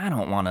 like, I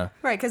don't want to.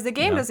 right, because the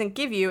game doesn't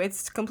give you,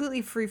 it's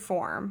completely free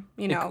form,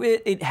 you know.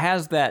 It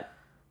has that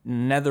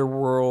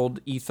netherworld,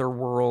 ether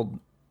world,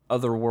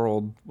 other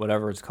world,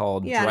 whatever it's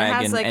called, Yeah, and it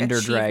dragon, has, like,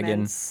 ender dragon.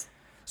 achievements.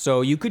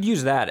 So you could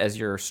use that as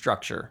your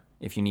structure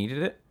if you needed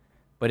it.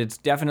 But it's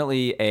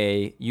definitely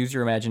a use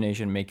your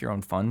imagination, make your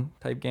own fun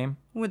type game.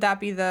 Would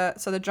that be the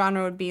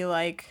genre would be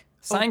like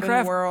Minecraft?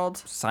 open world?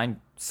 Signcraft.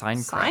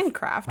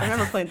 Minecraft. I've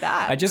never played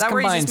that. I Is just that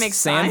where you combined make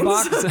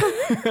Sandbox.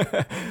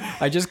 signs?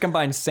 I just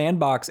combined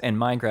Sandbox and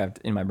Minecraft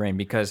in my brain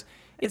because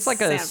it's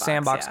like a Sandbox,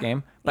 sandbox yeah.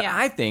 game. But Yeah.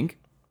 I think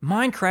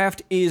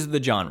Minecraft is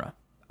the genre.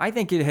 I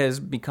think it has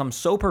become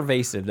so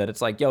pervasive that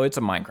it's like, yo, it's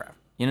a Minecraft.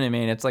 You know what I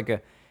mean? It's like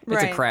a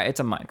it's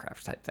a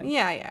Minecraft type thing.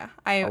 Yeah.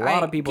 A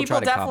lot of people try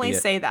to definitely copy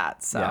it. say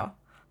that. So Yeah.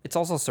 It's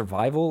also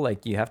survival.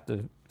 Like you have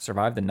to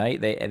survive the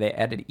night. They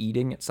added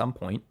eating at some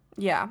point.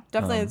 yeah,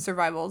 definitely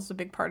survival is a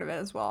big part of it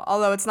as well.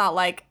 Although it's not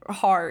like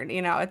hard,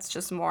 it's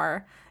just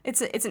more.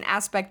 It's an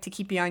aspect to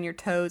keep you on your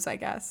toes, I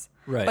guess.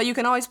 Right. But you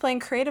can always play in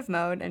creative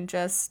mode and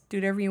just do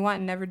whatever you want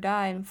and never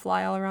die and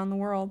fly all around the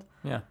world.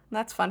 Yeah. And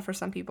that's fun for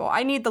some people.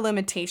 I need the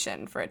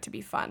limitation for it to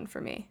be fun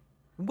for me.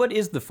 What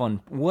is the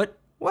fun? What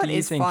do you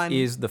is think fun?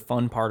 is the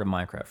fun part of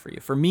Minecraft for you?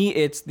 For me,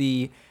 it's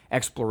the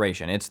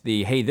exploration. It's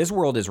the, hey, this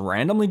world is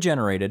randomly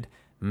generated,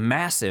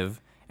 massive,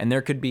 and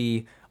there could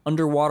be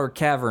underwater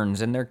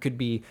caverns, and there could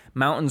be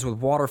mountains with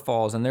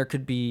waterfalls, and there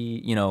could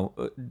be,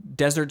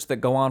 deserts that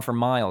go on for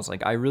miles.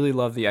 Like, I really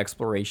love the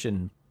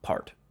exploration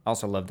part. I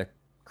also love the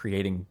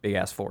creating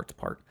big-ass forts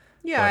part.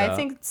 Yeah, But, I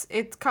think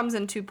it comes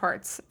in two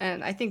parts,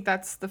 and I think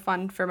that's the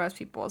fun for most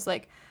people. Is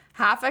like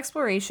half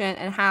exploration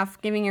and half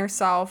giving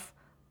yourself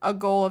a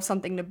goal of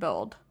something to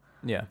build.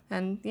 Yeah.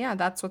 And yeah,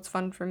 that's what's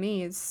fun for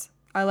me is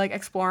I like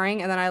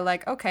exploring, and then I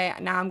like, okay,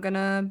 now I'm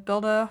gonna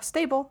build a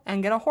stable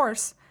and get a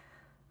horse.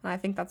 And I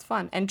think that's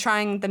fun. And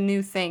trying the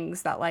new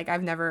things that like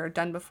I've never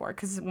done before.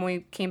 Because when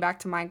we came back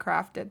to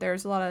Minecraft,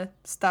 there's a lot of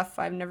stuff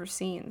I've never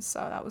seen. So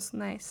that was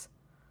nice.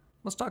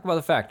 Let's talk about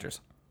the factors.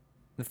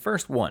 The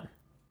first one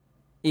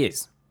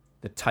is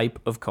the type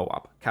of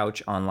co-op.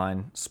 Couch,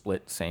 online,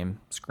 split, same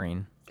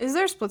screen. Is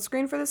there a split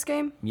screen for this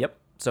game? Yep.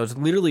 So it's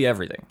literally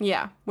everything.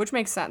 Yeah, which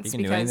makes sense You can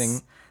do because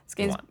anything this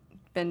game's want.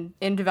 been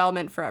in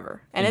development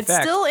forever. And In it's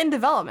fact- still in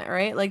development,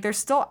 right? Like they're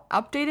still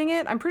updating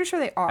it. I'm pretty sure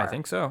they are. I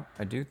think so.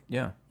 I do.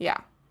 Yeah. Yeah.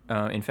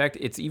 In fact,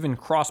 it's even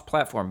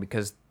cross-platform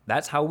because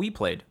that's how we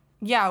played.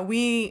 Yeah,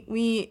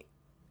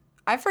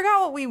 I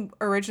forgot what we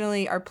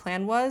originally our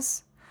plan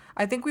was.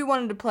 I think we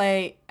wanted to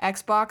play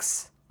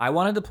Xbox. I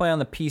wanted to play on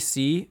the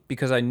PC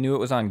because I knew it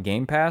was on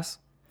Game Pass.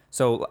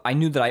 So I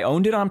knew that I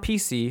owned it on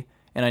PC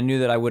and I knew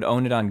that I would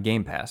own it on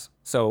Game Pass.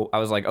 So I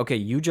was like, okay,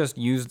 you just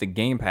use the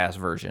Game Pass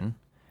version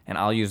and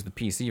I'll use the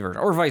PC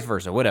version or vice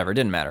versa, whatever. It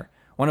didn't matter.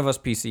 One of us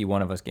PC,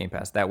 one of us Game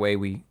Pass. That way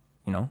we,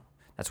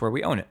 that's where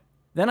we own it.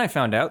 Then I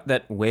found out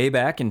that way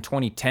back in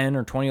 2010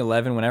 or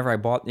 2011, whenever I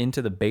bought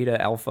into the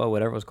beta, alpha,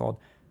 whatever it was called,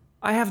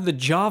 I have the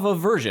Java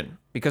version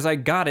because I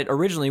got it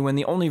originally when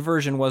the only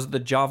version was the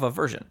Java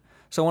version.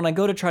 So when I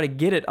go to try to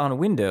get it on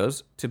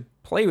Windows to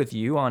play with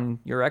you on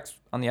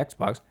on the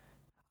Xbox,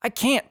 I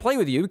can't play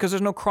with you because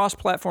there's no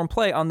cross-platform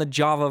play on the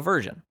Java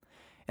version.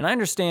 And I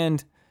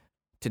understand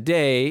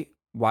today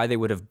why they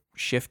would have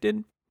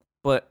shifted,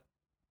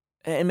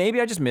 and maybe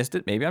I just missed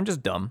it. Maybe I'm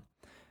just dumb.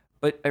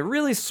 But I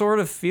really sort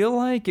of feel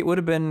like it would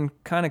have been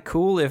kind of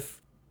cool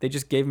if they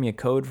just gave me a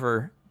code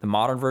for the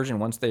modern version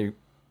once they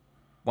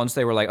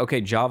were like,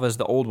 okay, Java's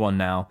the old one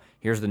now.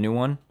 Here's the new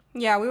one.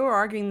 Yeah, we were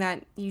arguing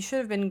that you should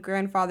have been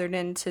grandfathered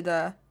into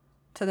the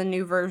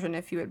new version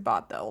if you had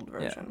bought the old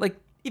version. Yeah. Like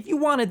if you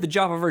wanted the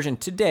Java version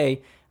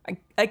today,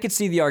 I could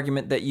see the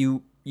argument that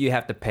you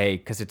have to pay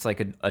because it's like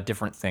a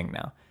different thing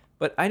now.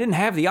 But I didn't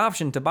have the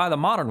option to buy the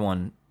modern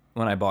one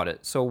when I bought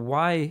it. So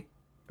why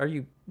are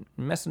you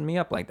messing me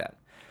up like that?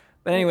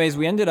 But anyways,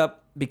 we ended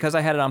up, because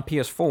I had it on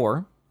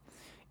PS4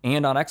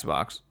 and on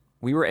Xbox,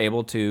 we were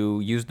able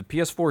to use the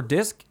PS4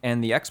 disc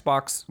and the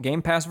Xbox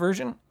Game Pass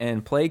version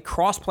and play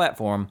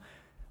cross-platform.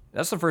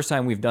 That's the first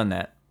time we've done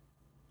that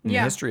in the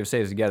history of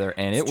Saves Together,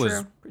 and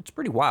it's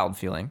pretty wild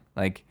feeling.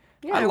 Like,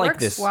 yeah, I it like works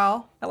this.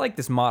 well. I like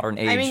this modern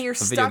age I mean, you're of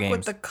video stuck games.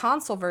 with the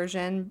console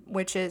version,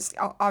 which is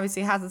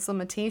obviously has its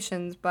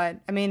limitations,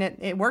 but I mean,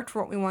 it worked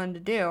for what we wanted to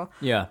do.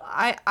 Yeah.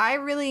 I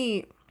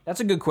really,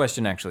 That's a good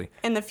question, actually.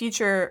 in the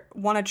future,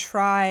 want to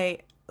try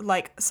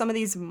like some of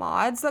these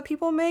mods that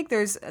people make.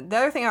 There's the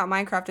other thing about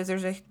Minecraft is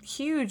there's a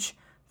huge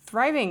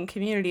thriving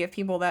community of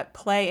people that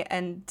play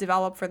and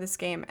develop for this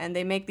game, and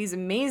they make these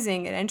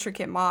amazing and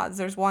intricate mods.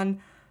 There's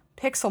one,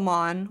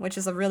 Pixelmon, which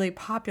is a really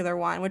popular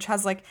one, which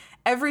has like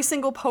every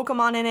single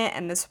Pokemon in it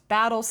and this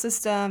battle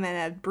system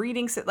and a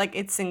breeding like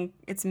it's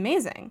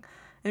amazing.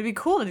 It'd be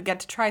cool to get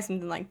to try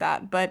something like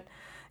that, but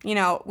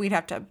we'd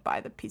have to buy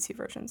the PC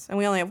versions, and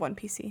we only have one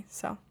PC,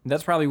 so.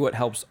 That's probably what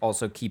helps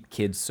also keep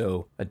kids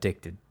so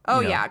addicted. Oh,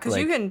 yeah, because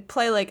you can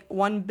play like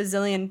 1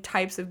 bazillion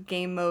types of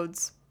game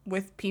modes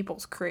with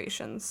people's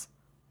creations.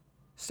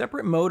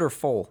 Separate mode or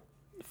full?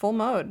 Full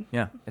mode.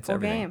 Yeah, it's Full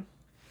everything.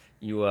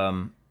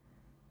 game.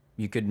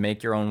 You could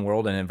make your own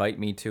world and invite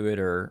me to it,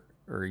 or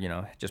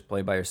just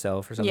play by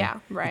yourself or something. Yeah,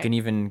 right. You can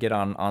even get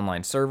on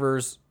online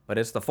servers, but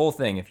it's the full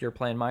thing. If you're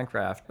playing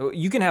Minecraft,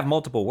 you can have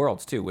multiple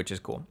worlds too, which is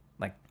cool.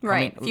 Like,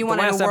 Right. If you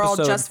wanted a world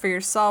just for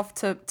yourself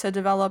to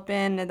develop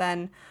in, and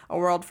then a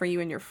world for you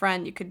and your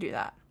friend, you could do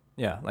that.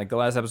 Yeah, like the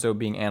last episode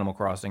being Animal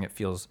Crossing, it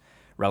feels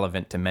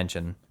relevant to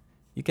mention.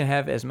 You can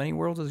have as many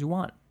worlds as you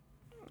want.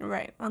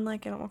 Right.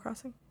 Unlike Animal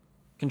Crossing.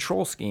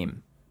 Control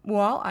scheme.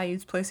 Well, I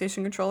use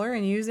PlayStation controller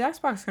and you use the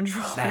Xbox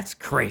controller. That's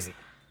crazy.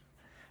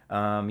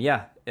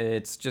 Yeah,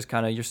 it's just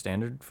kind of your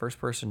standard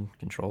first-person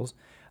controls.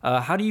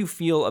 How do you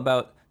feel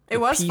about It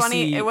was PC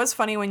funny. It was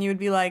funny when you would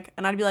be like,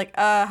 and I'd be like,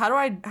 how do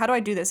I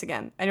do this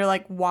again? And you're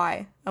like,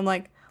 why? I'm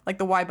like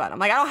the Y button. I'm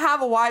like, I don't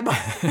have a Y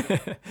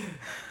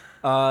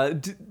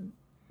button.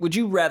 Would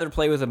you rather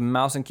play with a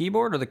mouse and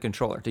keyboard or the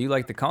controller? Do you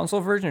like the console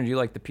version or do you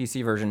like the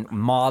PC version?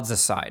 Mods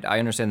aside, I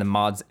understand the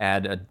mods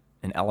add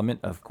an element.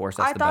 Of course,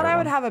 that's I the thought better I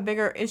would one. have a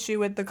bigger issue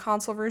with the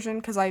console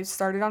version because I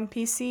started on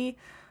PC,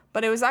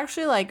 but it was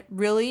actually like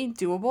really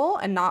doable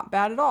and not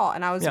bad at all,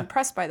 and I was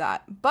impressed by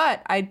that.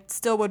 But I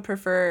still would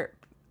prefer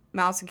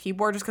mouse and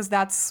keyboard just because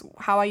that's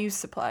how I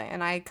used to play,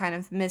 and I kind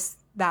of miss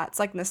that. It's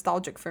like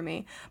nostalgic for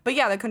me. But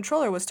yeah, the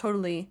controller was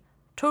totally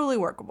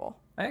workable.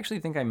 I actually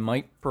think I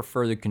might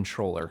prefer the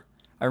controller.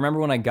 I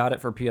remember when I got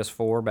it for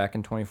PS4 back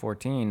in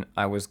 2014,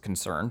 I was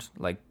concerned,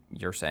 like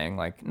you're saying,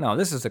 like, no,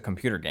 this is a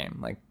computer game.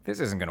 Like, this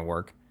isn't going to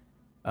work.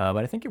 But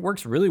I think it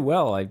works really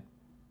well. I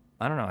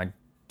don't know.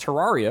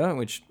 Terraria,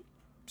 which,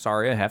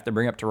 sorry, I have to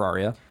bring up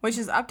Terraria. Which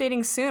is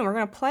updating soon. We're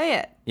going to play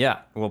it. Yeah.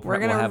 We're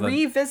going to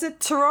revisit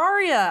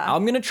Terraria.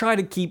 I'm going to try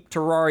to keep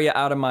Terraria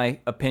out of my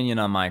opinion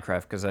on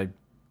Minecraft because I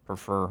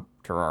prefer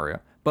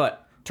Terraria.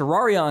 But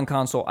Terraria on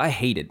console, I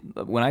hated.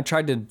 When I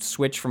tried to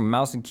switch from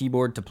mouse and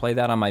keyboard to play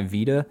that on my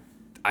Vita,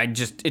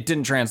 it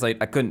didn't translate.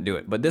 I couldn't do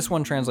it. But this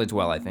one translates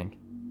well, I think.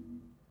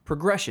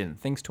 Progression,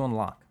 things to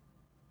unlock.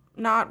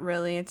 Not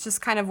really. It's just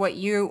kind of what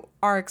you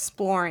are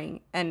exploring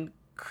and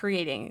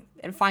creating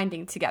and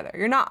finding together.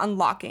 You're not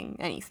unlocking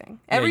anything.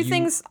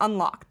 Everything's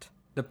unlocked.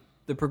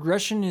 The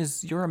progression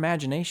is your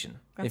imagination.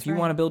 If you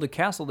want to build a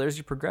castle, there's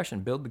your progression.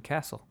 Build the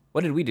castle.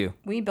 What did we do?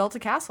 We built a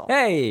castle.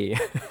 Hey!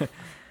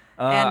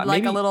 And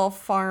like a little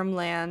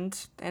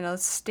farmland and a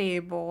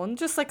stable and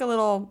just like a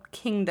little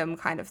kingdom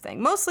kind of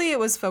thing. Mostly it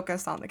was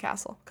focused on the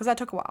castle because that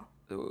took a while.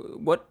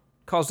 What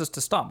caused us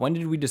to stop? When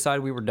did we decide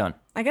we were done?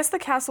 I guess the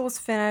castle was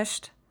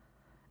finished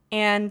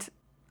and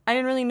I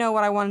didn't really know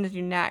what I wanted to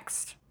do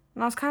next.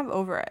 And I was kind of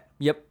over it.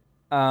 Yep.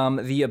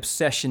 The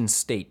obsession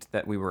state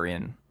that we were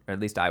in, or at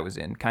least I was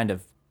in, kind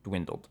of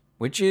dwindled,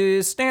 which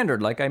is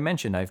standard. Like I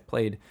mentioned, I've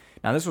played.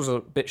 Now, this was a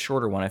bit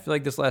shorter one. I feel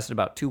like this lasted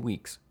about 2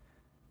 weeks.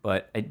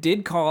 But it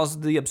did cause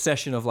the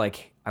obsession of,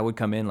 like, I would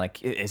come in,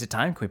 like, is it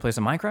time? Can we play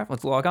some Minecraft?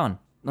 Let's log on.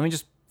 Let me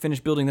just finish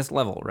building this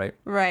level, right?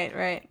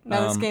 Right.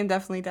 No, this game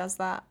definitely does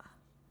that.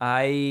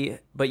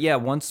 But yeah,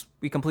 once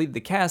we completed the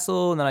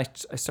castle, and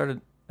then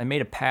I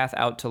made a path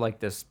out to, like,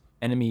 this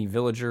enemy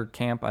villager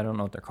camp. I don't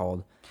know what they're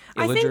called.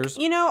 Villagers.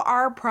 I think,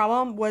 our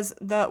problem was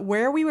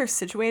where we were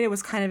situated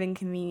was kind of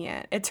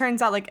inconvenient. It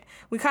turns out, like,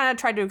 we kind of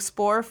tried to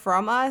explore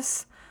from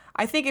us.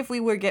 I think if we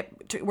were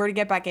to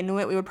get back into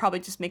it, we would probably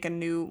just make a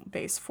new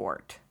base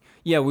fort.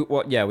 Yeah,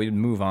 we'd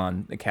move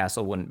on. The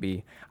castle wouldn't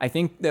be. I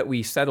think that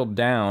we settled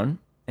down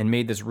and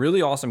made this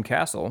really awesome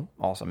castle.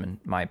 Awesome, in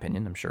my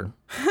opinion, I'm sure.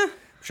 I'm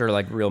sure,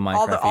 like, real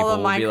Minecraft people all the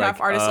will be Minecraft like,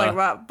 artists are like,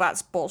 well,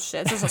 that's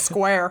bullshit. It's just a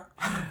square.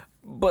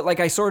 But, like,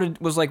 I sort of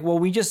was like, well,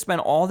 we just spent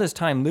all this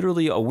time,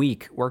 literally a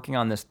week, working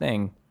on this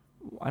thing.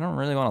 I don't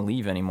really want to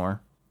leave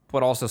anymore.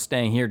 But also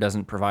staying here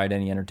doesn't provide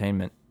any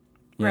entertainment.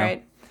 You know?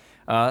 Right.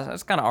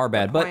 That's kind of our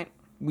bad. But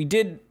we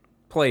did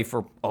play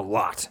for a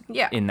lot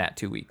in that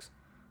 2 weeks.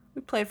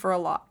 We played for a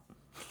lot.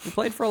 We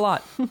played for a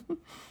lot.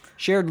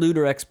 Shared loot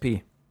or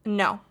XP?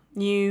 No.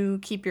 You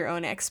keep your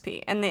own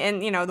XP. And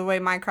the way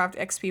Minecraft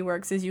XP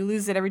works is you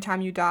lose it every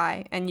time you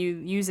die, and you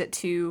use it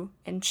to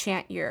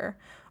enchant your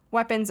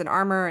weapons and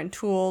armor and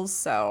tools.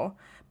 So,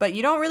 but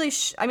you don't really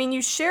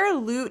you share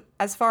loot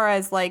as far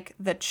as like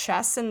the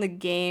chests in the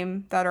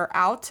game that are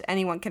out,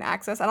 anyone can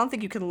access. I don't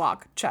think you can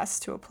lock chests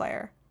to a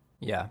player.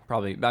 Yeah,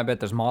 probably. I bet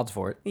there's mods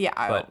for it.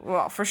 Yeah,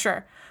 well, for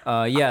sure.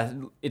 Yeah,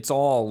 it's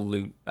all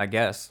loot, I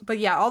guess. But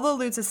yeah, all the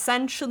loot's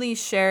essentially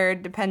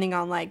shared depending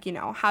on, like,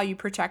 how you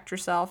protect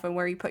yourself and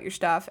where you put your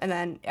stuff, and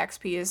then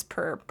XP is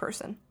per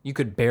person. You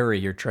could bury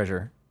your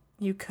treasure.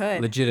 You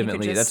could.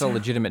 Legitimately. That's a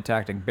legitimate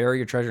tactic. Bury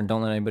your treasure and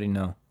don't let anybody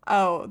know.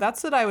 Oh,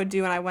 that's what I would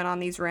do when I went on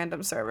these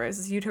random servers,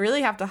 is you'd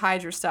really have to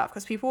hide your stuff,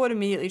 because people would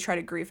immediately try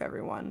to grief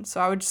everyone. So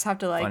I would just have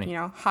to, like,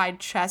 hide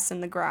chests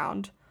in the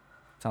ground.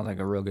 Sounds like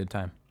a real good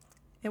time.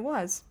 It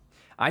was.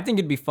 I think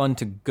it'd be fun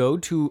to go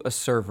to a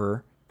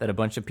server that a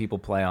bunch of people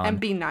play on. And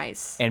be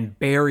nice. And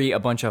bury a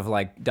bunch of,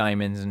 like,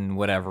 diamonds and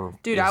whatever.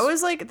 Dude, I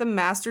was, like, the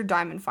master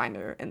diamond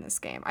finder in this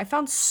game. I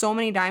found so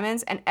many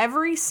diamonds, and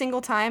every single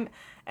time...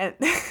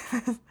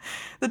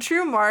 the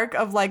true mark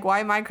of, like,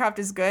 why Minecraft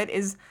is good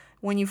is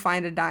when you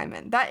find a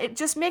diamond. That it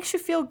just makes you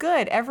feel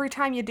good every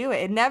time you do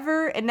it. It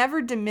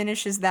never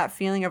diminishes that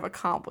feeling of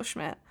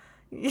accomplishment.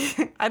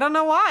 I don't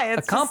know why.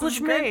 It's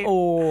accomplishment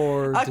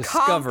or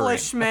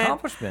accomplishment.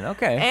 Accomplishment,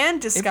 okay. And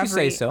discovery. If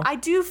you say so. I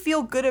do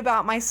feel good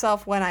about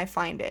myself when I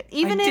find it.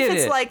 Even if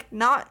it's like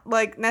not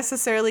like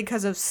necessarily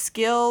because of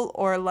skill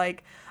or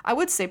like I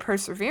would say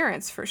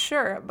perseverance for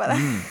sure. But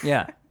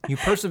yeah. You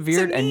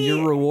persevered and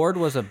your reward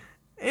was a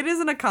it is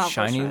an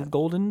accomplishment. Shiny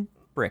golden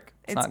brick.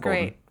 It's not great.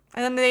 Golden.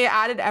 And then they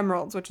added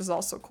emeralds, which is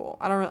also cool.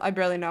 I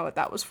barely know what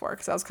that was for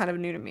because that was kind of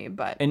new to me.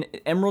 But and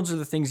emeralds are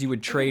the things you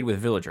would trade with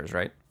villagers,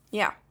 right?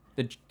 Yeah.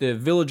 The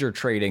villager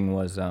trading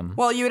was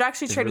well, you would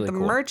actually trade really with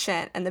the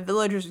merchant, and the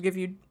villagers would give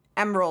you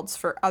emeralds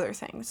for other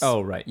things. Oh,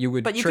 right. You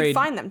would but you trade...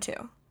 could find them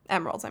too.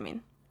 Emeralds, I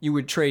mean. You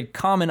would trade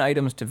common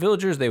items to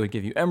villagers. They would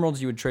give you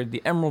emeralds. You would trade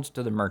the emeralds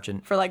to the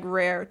merchant. For like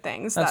rare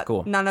things. That's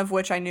cool. None of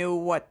which I knew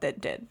what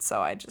that did. So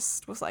I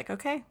just was like,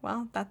 okay,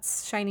 well,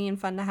 that's shiny and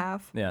fun to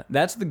have. Yeah,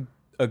 that's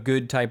a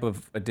good type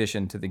of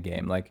addition to the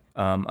game. Like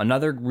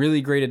another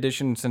really great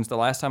addition since the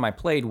last time I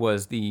played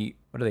was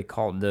what are they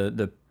called?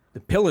 The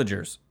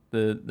pillagers,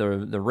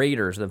 the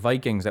raiders, the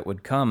Vikings that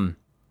would come,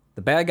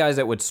 the bad guys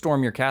that would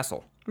storm your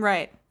castle.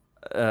 Right.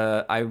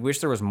 I wish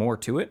there was more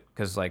to it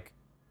because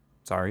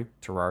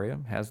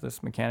Terraria has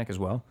this mechanic as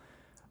well.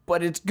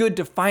 But it's good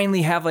to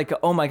finally have like,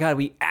 oh my God,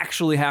 we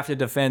actually have to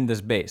defend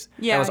this base.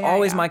 Yeah, that was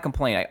always my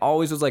complaint. I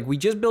always was like, we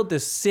just built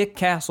this sick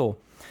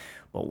castle,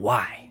 but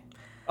why?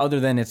 Other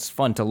than it's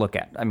fun to look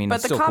at. I mean, but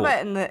it's the still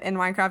combat cool. in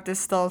Minecraft is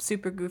still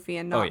super goofy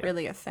and not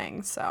really a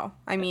thing. So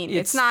I mean,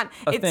 it's not.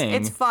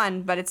 It's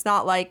fun, but it's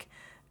not like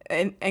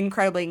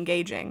incredibly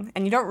engaging,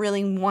 and you don't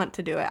really want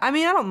to do it. I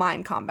mean, I don't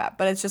mind combat,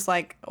 but it's just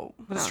like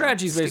the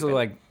strategy is basically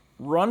like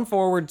run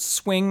forward,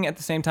 swing at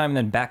the same time, and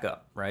then back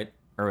up, right?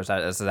 Or is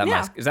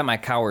that my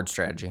coward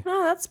strategy?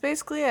 No, that's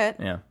basically it.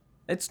 Yeah,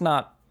 it's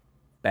not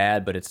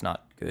bad, but it's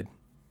not good.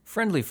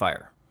 Friendly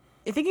fire.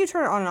 I think you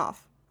turn it on and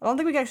off. I don't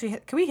think we can actually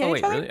hit. Can we hit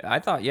each other? Really? I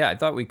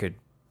thought we could.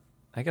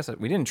 I guess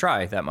we didn't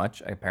try that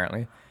much,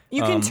 apparently.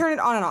 You can turn it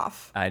on and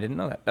off. I didn't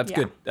know that. That's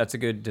good. That's a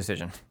good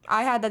decision.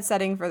 I had that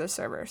setting for the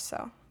server,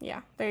 so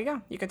yeah, there you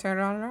go. You can turn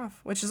it on and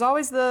off, which is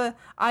always the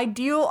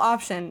ideal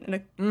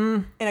option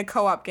in a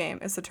co-op game,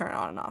 is to turn it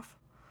on and off.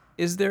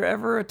 Is there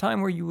ever a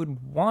time where you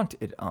would want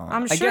it on?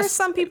 I'm sure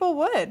some people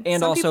would.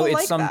 And some also, it's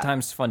like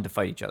sometimes fun to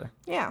fight each other.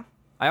 Yeah.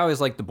 I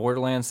always like the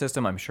Borderlands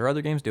system. I'm sure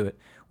other games do it,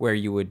 where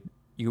you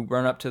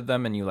run up to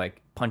them and you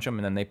like punch them,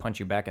 and then they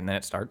punch you back, and then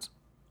it starts.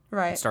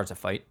 Right. It starts a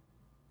fight.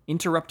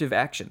 Interruptive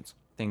actions.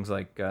 Things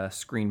like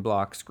screen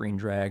block, screen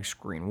drag,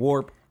 screen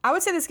warp. I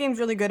would say this game's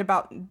really good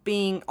about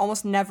being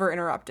almost never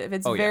interruptive.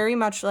 It's very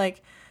much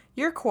like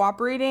you're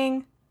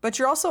cooperating, but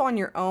you're also on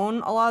your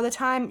own a lot of the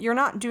time. You're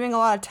not doing a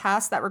lot of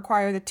tasks that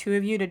require the two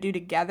of you to do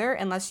together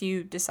unless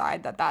you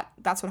decide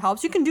that's what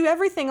helps. You can do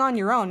everything on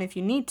your own if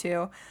you need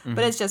to,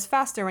 but it's just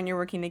faster when you're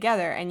working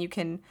together, and you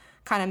can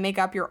kind of make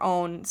up your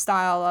own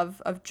style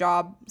of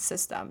job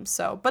system.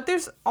 So, but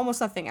there's almost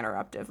nothing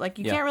interruptive. Like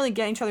you can't really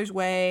get in each other's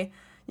way.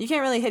 You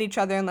can't really hit each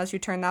other unless you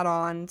turn that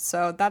on.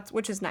 So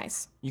which is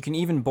nice. You can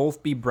even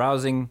both be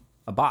browsing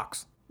a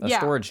box, a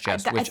storage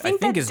chest, which I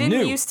think that is didn't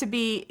new. Used to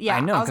be. Yeah,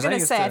 I was gonna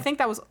say. I think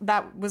that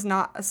was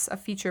not a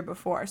feature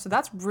before. So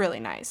that's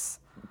really nice.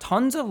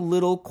 Tons of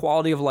little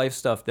quality of life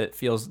stuff that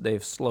feels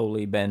they've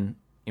slowly been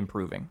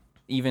improving.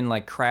 Even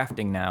like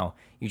crafting now,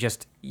 you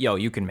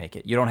can make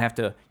it. You don't have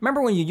to.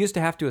 Remember when you used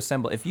to have to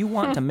assemble? If you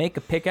want to make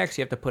a pickaxe,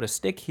 you have to put a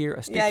stick here,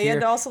 a stick here. Yeah, you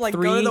had to also like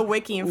go to the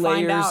wiki and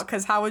find out,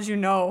 because how would you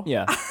know?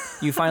 Yeah,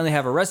 you finally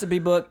have a recipe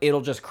book. It'll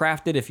just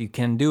craft it if you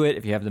can do it.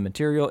 If you have the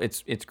material,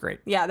 it's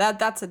great. Yeah,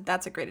 that's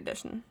a great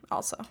addition.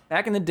 Also,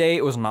 back in the day,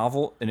 it was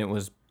novel and it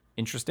was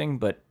interesting,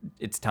 but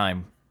it's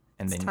time,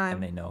 and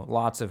they know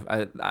lots of.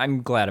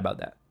 I'm glad about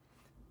that.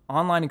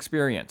 Online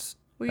experience.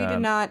 We did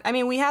not. I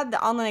mean, we had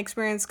the online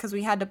experience because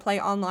we had to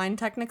play online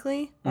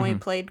technically when we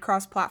played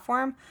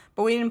cross-platform,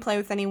 but we didn't play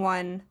with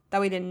anyone that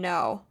we didn't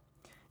know.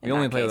 We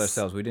only played with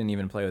ourselves. We didn't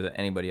even play with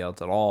anybody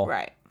else at all.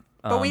 Right.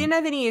 But we didn't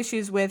have any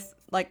issues with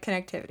like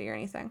connectivity or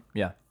anything.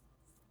 Yeah.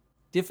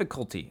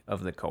 Difficulty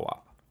of the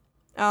co-op.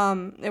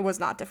 It was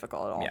not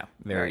difficult at all. Yeah,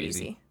 very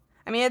easy.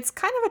 I mean, it's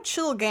kind of a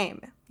chill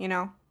game, you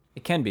know?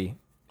 It can be.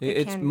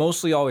 It's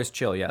mostly always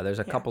chill, yeah. There's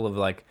a couple of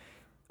like...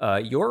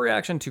 your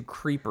reaction to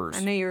creepers. I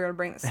knew you were going to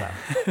bring this up.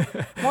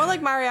 More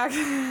like my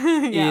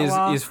reaction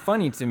is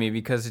funny to me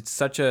because it's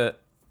such a...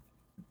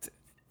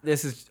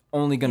 This is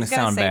only going to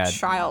sound bad.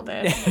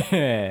 Childish.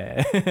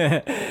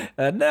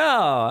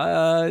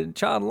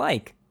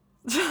 Childlike.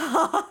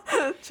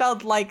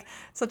 Childlike.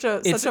 Such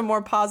a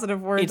more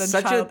positive word than childish.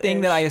 It's such a thing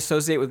that I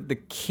associate with the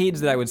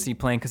kids that I would see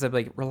playing, because I'd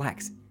be like,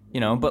 relax. You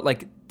know, but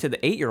like to the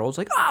 8-year-olds,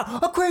 like,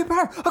 a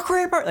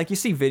creeper. Like you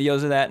see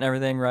videos of that and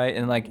everything, right?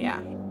 And like...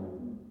 Yeah.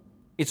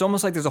 It's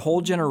almost like there's a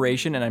whole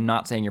generation, and I'm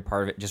not saying you're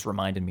part of it, just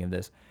reminded me of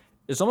this.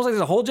 It's almost like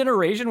there's a whole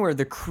generation where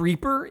the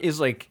creeper is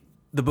like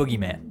the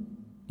boogeyman,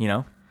 you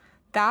know?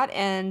 That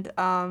and...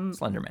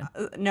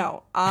 Slenderman.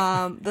 No.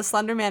 The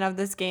Slenderman of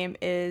this game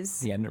is...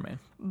 The Enderman.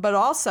 But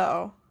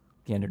also...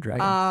 The Ender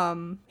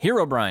Dragon.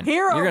 Herobrine.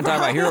 You're going to talk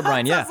about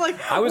Herobrine, yeah. Like,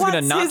 I was going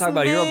to not talk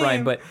about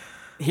Herobrine, but...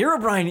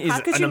 Herobrine is How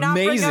could you not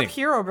bring up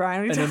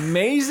Herobrine? An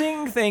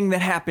amazing thing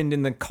that happened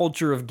in the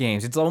culture of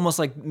games. It's almost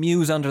like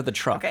Muse under the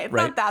truck. Okay, it's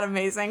right? not that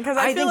amazing, because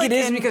I feel think like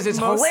it is because it's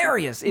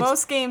hilarious.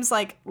 Most games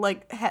like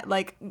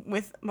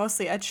with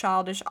mostly a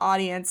childish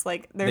audience,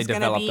 like there's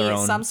gonna be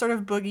some sort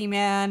of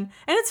boogeyman, and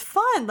it's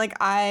fun. Like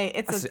I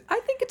think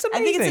it's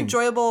amazing. I think it's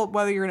enjoyable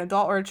whether you're an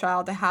adult or a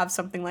child to have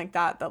something like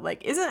that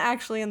like isn't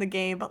actually in the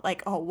game, but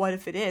like, oh, what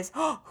if it is?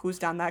 Oh, who's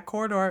down that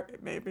corridor?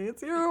 Maybe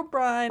it's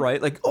Herobrine.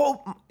 Right? Like, a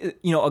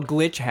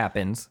glitch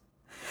happens,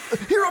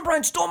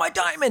 Herobrine stole my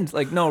diamond.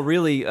 Like, no,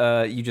 really,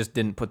 you just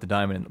didn't put the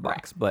diamond in the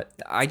box. But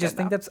I just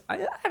think that's,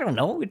 I don't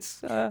know.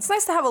 It's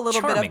nice to have a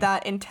little bit charming. of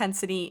that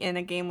intensity in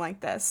a game like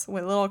this,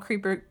 with a little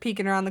creeper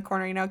peeking around the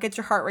corner, get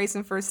your heart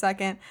racing for a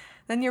second.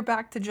 Then you're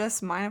back to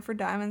just mining for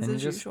diamonds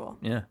as usual.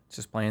 Yeah,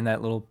 just playing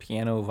that little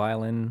piano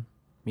violin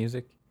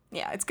music.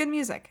 Yeah, it's good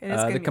music. It is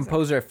good music.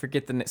 Composer, I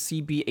forget the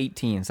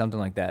CB18, something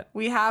like that.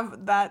 We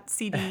have that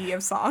CD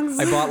of songs.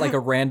 I bought like a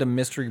random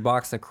mystery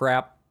box of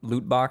crap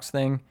loot box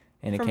thing,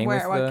 and it From came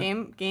where? with What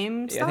the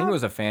game I think it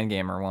was a Fan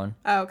Gamer one.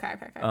 Oh, okay.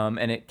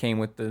 And it came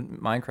with the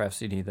Minecraft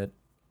CD that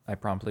I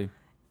promptly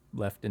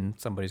left in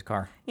somebody's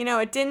car.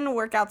 It didn't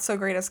work out so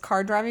great as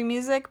car driving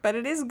music, but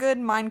it is good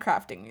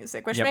Minecrafting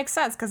music, which makes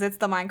sense because it's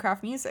the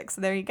Minecraft music.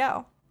 So there you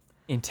go.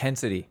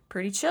 Intensity.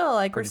 Pretty chill,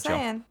 like we're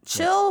saying.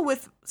 Chill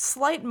with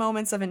slight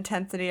moments of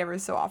intensity every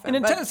so often. An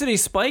intensity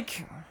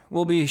spike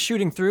we'll be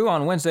shooting through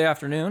on Wednesday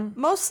afternoon.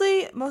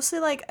 Mostly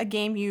like a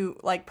game you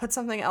like put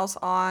something else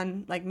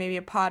on, like maybe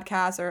a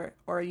podcast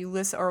or you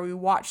listen or you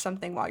watch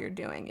something while you're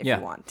doing if you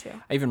want to.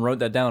 I even wrote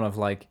that down of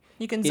like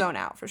you can zone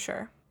out for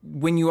sure.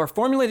 When you are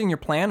formulating your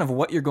plan of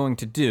what you're going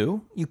to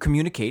do, you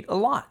communicate a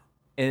lot.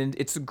 And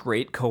it's a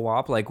great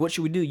co-op. Like, what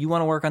should we do? You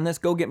want to work on this?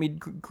 Go get me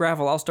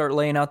gravel. I'll start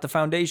laying out the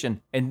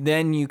foundation. And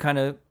then you kind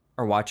of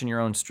are watching your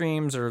own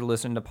streams or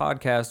listening to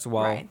podcasts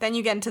while... Right. Then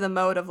you get into the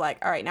mode of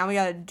like, all right, now we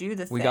got to do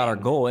the thing. We got our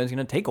goal, and it's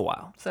going to take a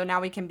while. So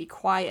now we can be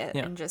quiet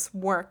and just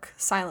work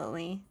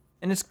silently.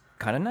 And it's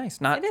kind of nice.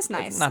 It is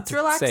nice. Not it's to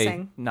relaxing.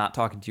 say not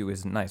talking to you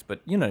isn't nice,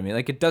 but you know what I mean?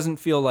 Like, it doesn't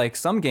feel like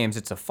some games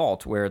it's a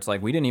fault where it's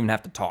like we didn't even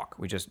have to talk.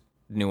 We just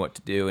knew what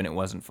to do, and it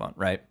wasn't fun,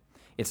 right?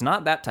 It's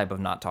not that type of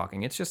not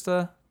talking. It's just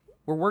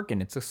we're working.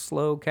 It's a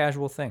slow,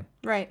 casual thing.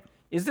 Right.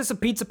 Is this a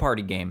pizza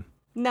party game?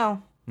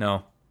 No.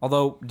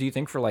 Although, do you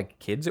think for like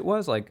kids it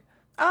was? Like,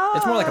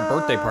 it's more like a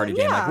birthday party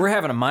game. Like, we're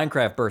having a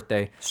Minecraft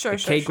birthday. Sure, the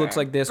cake looks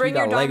like this. Bring we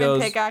got your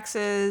diamond Legos.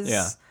 pickaxes.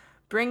 Yeah.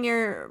 Bring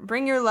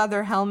your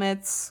leather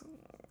helmets.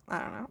 I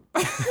don't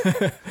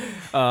know.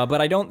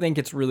 But I don't think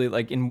it's really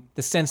like in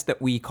the sense that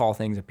we call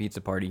things a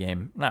pizza party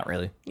game. Not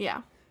really.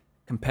 Yeah.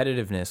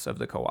 Competitiveness of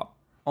the co-op.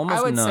 Almost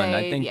I would none. say,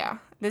 I think. yeah.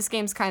 This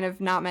game's kind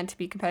of not meant to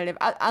be competitive.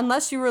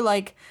 Unless you were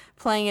like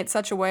playing it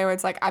such a way where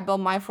it's like, I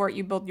build my fort,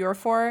 you build your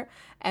fort,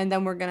 and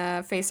then we're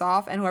gonna face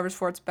off, and whoever's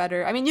fort's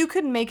better. I mean, you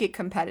could make it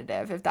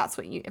competitive if that's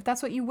what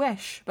you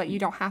wish, but you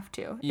don't have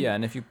to. Yeah,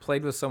 and if you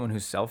played with someone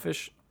who's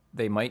selfish,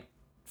 they might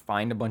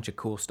find a bunch of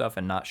cool stuff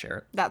and not share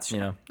it. That's true.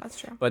 You know? That's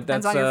true. But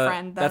Depends on your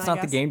friend. Then, that's I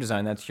not the guess. game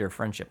design. That's your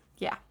friendship.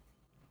 Yeah.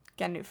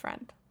 Get a new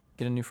friend.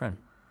 Get a new friend.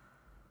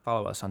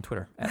 Follow us on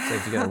Twitter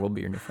 @SaveTogether. We'll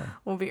be your new friend.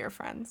 We'll be your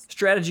friends.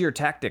 Strategy or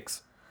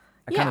tactics.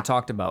 I kind Yeah. of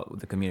talked about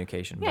the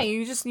communication. Yeah, but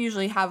you just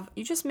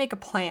make a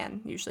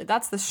plan. Usually,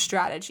 that's the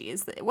strategy.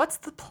 What's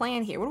the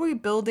plan here? What are we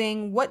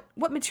building? What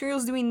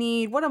materials do we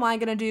need? What am I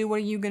gonna do? What are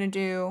you gonna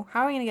do?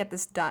 How are we gonna get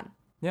this done?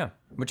 Yeah,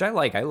 which I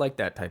like. I like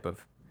that type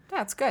of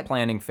That's good.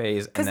 planning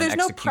phase and Because then there's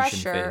no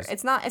execution pressure. phase.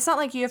 It's not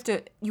like you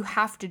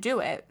have to do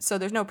it. So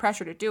there's no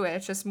pressure to do it.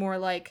 It's just more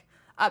like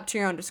up to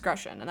your own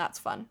discretion, and that's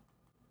fun.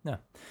 Yeah,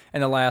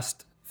 and the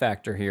last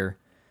factor here,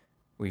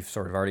 we've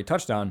sort of already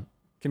touched on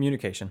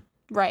communication.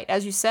 Right,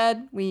 as you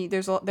said,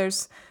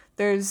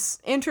 there's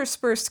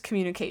interspersed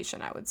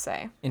communication. I would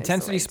say is the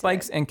Intensity way to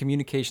spikes it. and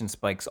communication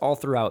spikes all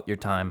throughout your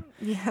time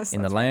Yes.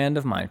 in the land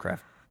of Minecraft.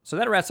 So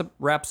that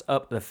wraps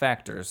up the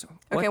factors.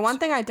 Okay, one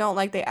thing I don't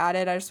like they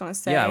added. I just want to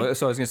say. Yeah,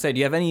 so I was gonna say, do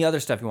you have any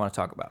other stuff you want to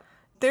talk about?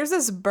 There's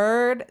this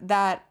bird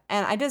and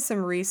I did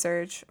some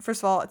research.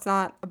 First of all, it's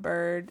not a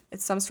bird.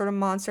 It's some sort of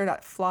monster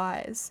that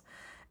flies.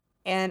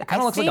 And Kind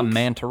of looks like a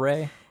manta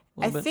ray.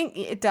 I think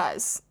it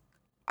does.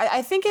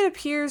 I think it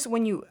appears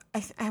when you,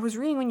 I was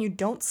reading when you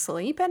don't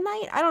sleep at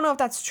night. I don't know if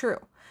that's true.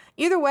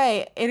 Either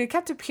way, it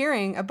kept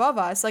appearing above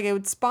us. Like it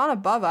would spawn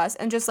above us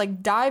and just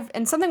like dive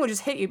and something would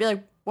just hit you. You'd be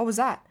like, what was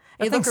that?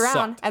 And you look thing around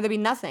sucked. and there'd be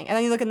nothing. And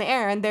then you look in the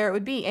air and there it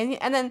would be.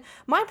 And then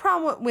my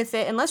problem with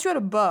it, unless you had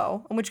a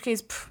bow, in which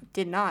case,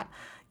 did not.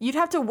 You'd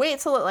have to wait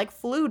till it like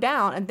flew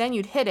down and then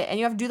you'd hit it. And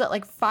you have to do that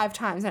like 5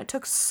 times. And it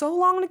took so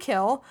long to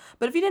kill.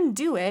 But if you didn't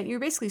do it, you're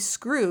basically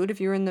screwed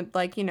if you were in the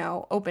like,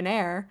 open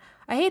air.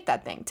 I hate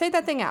that thing. Take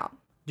that thing out.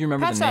 Do you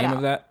remember Patch the that name out.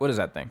 of that? What is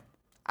that thing?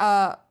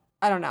 I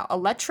don't know.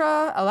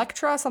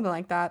 Electra, something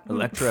like that.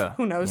 Electra.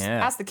 Who knows?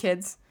 Yeah. Ask the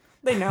kids.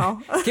 They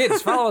know.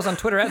 Kids, follow us on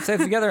Twitter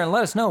 @SaveTogether and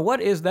let us know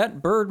what is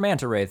that bird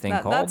manta ray thing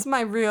called. That's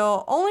my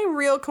only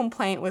real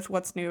complaint with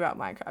what's new about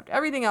Minecraft.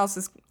 Everything else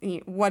is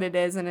what it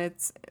is, and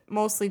it's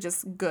mostly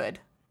just good.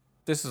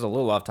 This is a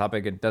little off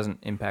topic. It doesn't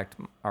impact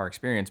our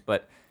experience,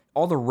 but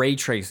all the ray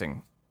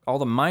tracing, all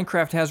the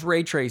Minecraft has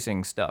ray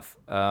tracing stuff.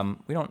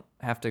 We don't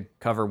have to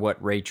cover what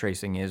ray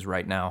tracing is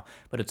right now,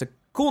 but it's a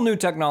cool new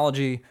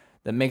technology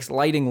that makes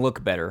lighting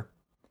look better.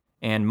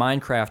 And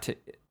Minecraft,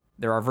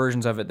 there are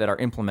versions of it that are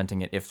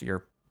implementing it if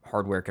your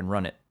hardware can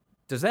run it.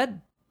 Does that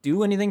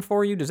do anything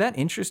for you? Does that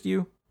interest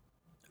you?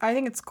 I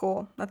think it's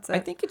cool. That's it. I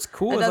think it's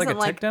cool It as like a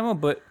doesn't, tech demo,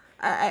 but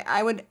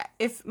I would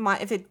if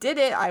it did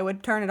it, I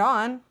would turn it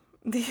on.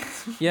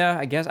 yeah,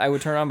 I guess I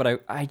would turn it on,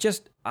 but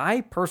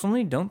I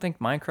personally don't think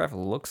Minecraft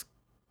looks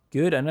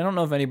good, and I don't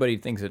know if anybody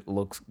thinks it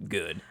looks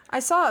good. I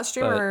saw a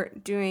streamer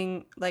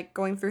doing like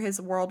going through his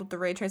world with the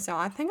ray tracing.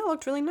 I think it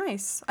looked really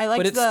nice. I liked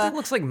But it still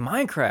looks like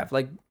Minecraft.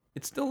 Like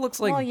it still looks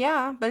like. Well,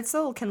 yeah, but it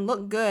still can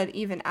look good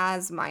even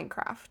as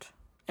Minecraft.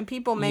 And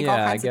people make all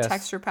kinds of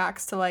texture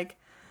packs to like.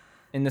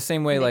 In the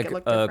same way, make like it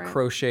look a different.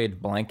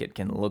 crocheted blanket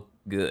can look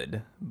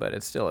good, but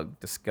it's still a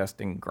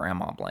disgusting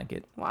grandma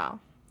blanket. Wow.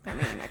 I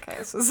mean, okay,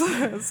 this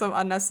is some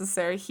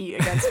unnecessary heat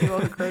against people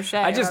who crochet.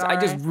 I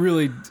just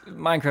really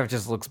Minecraft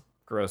just looks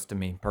gross to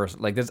me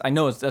personally. Like this, I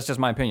know that's just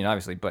my opinion,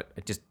 obviously, but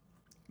it just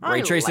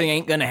ray tracing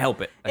ain't gonna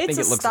help it. I think It's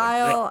it a looks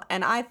style, like,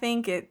 and I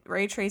think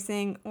ray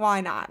tracing.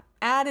 Why not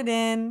add it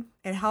in?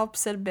 It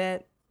helps it a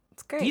bit.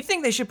 It's great. Do you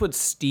think they should put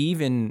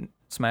Steve in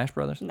Smash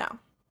Brothers? No,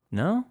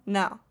 No,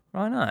 no,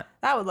 why not?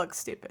 that would look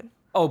stupid.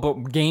 Oh, but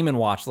Game and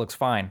Watch looks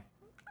fine.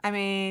 I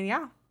mean,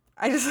 yeah.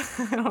 I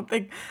don't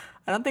think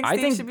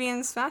Steve should be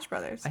in Smash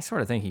Brothers. I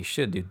sort of think he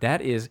should, dude.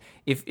 That is,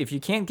 if you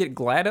can't get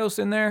GLaDOS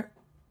in there,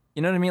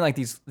 you know what I mean? Like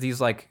these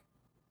like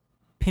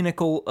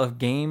pinnacle of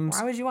games.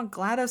 Why would you want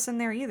GLaDOS in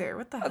there either?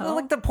 What the hell?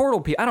 Like the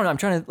Portal I don't know. I'm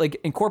trying to like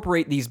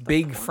incorporate these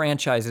big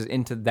franchises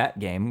into that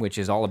game, which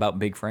is all about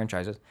big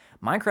franchises.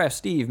 Minecraft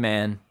Steve,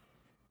 man.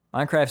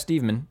 Minecraft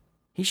Steveman,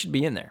 he should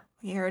be in there.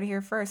 You heard it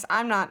here first.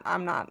 I'm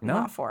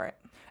not for it.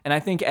 And I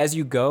think as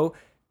you go,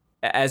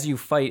 as you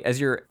fight, as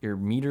your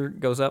meter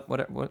goes up,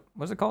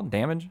 what's it called?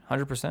 Damage?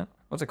 100%?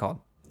 What's it called?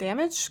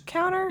 Damage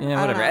counter? Yeah,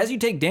 whatever. As you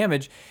take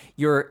damage,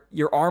 your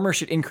armor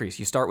should increase.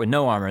 You start with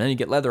no armor, then you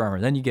get leather armor,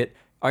 then you get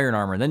iron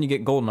armor, then you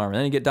get golden armor,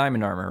 then you get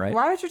diamond armor, right?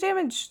 Why would your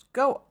damage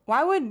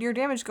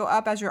go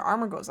up as your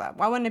armor goes up?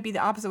 Why wouldn't it be the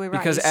opposite way around?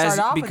 Because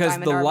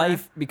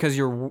because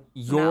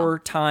your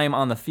time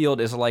on the field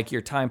is like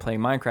your time playing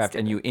Minecraft,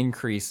 and you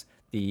increase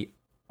the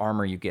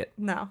armor you get.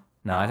 No,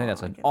 I think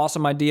that's an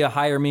awesome idea.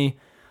 Hire me.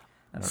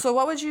 So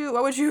what would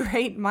you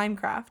rate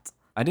Minecraft?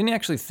 I didn't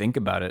actually think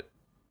about it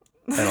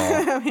at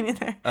all. Me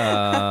neither.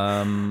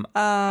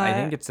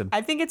 I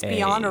think it's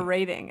beyond a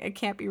rating. It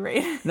can't be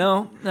rated.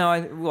 No.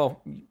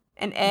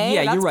 An A?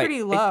 Yeah, That's you're right.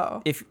 pretty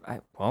low.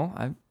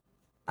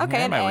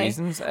 Okay, an my A.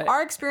 reasons.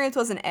 Our experience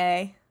was an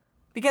A,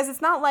 because it's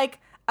not like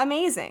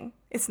amazing.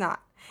 It's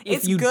not.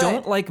 If it's you good.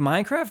 don't like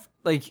Minecraft,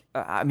 like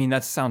I mean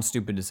that sounds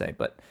stupid to say,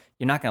 but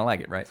you're not gonna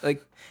like it, right?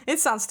 Like it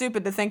sounds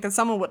stupid to think that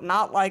someone would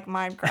not like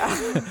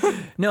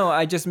Minecraft. No,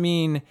 I just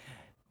mean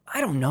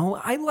I don't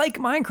know. I like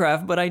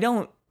Minecraft, but I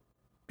don't,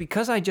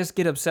 because I just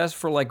get obsessed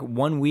for like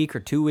 1 week or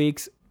 2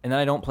 weeks, and then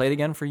I don't play it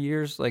again for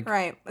years. Like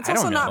right. It's I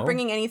also don't not know.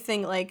 bringing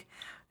anything like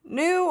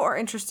new or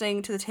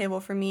interesting to the table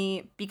for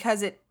me,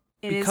 because it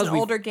is an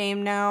older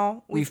game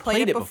now. We've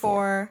played it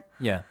before.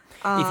 Yeah.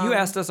 If you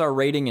asked us our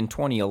rating in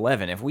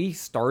 2011, if we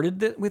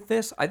started with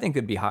this, I think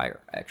it'd be higher,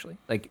 actually.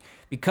 Like,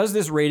 because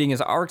this rating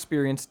is our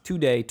experience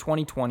today,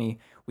 2020,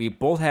 we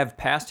both have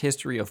past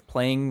history of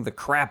playing the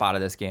crap out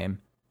of this game.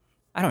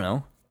 I don't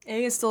know.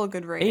 A is still a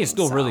good rating. A is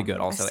still really good,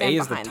 I also. stand A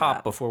is the behind top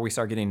that. before we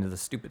start getting into the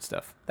stupid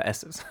stuff, the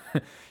S's. You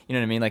know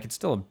what I mean? Like, it's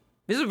still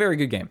this is a very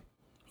good game.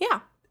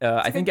 Yeah.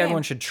 I think game.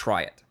 everyone should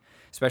try it,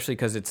 especially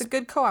because it's It's a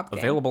good co-op game.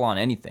 available on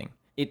anything.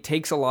 It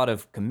takes a lot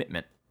of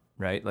commitment,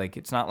 right? Like,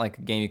 it's not like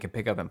a game you can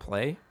pick up and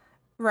play.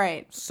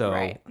 Right. So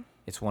right.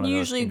 it's one of You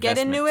those usually get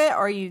into investments. it,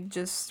 or you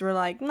just were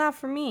like, not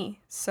for me.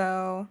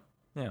 So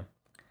Yeah.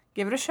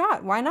 give it a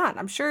shot. Why not?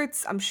 I'm sure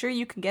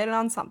you can get it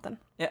on something.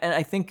 Yeah, and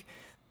I think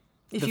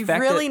If the you've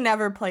fact really that-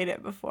 never played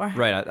it before.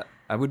 right,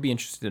 I would be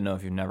interested to know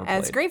if you've never And played.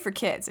 it's great for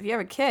kids. If you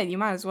have a kid, you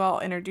might as well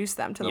introduce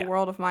them to the Yeah.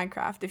 world of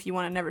Minecraft if you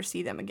want to never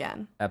see them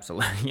again.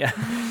 Absolutely, yeah.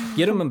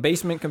 Get them a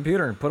basement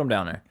computer and put them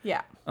down there.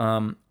 Yeah.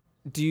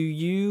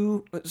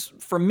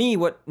 For me,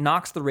 what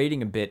knocks the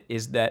rating a bit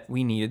is that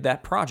we needed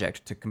that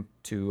project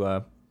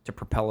to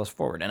propel us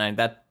forward. And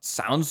that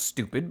sounds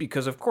stupid,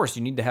 because of course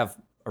you need to have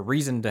a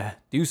reason to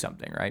do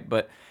something, right?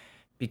 But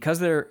because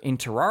they're in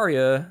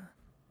Terraria,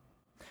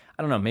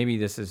 I don't know, maybe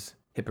this is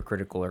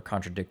hypocritical or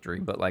contradictory,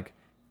 but like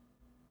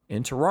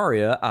in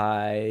Terraria,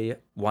 I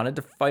wanted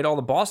to fight all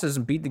the bosses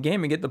and beat the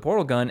game and get the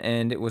portal gun,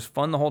 and it was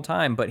fun the whole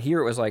time. But here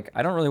it was like,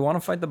 I don't really want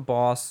to fight the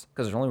boss,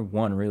 because there's only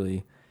one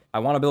really. I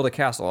want to build a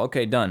castle.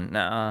 Okay, done.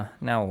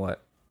 Now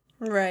what?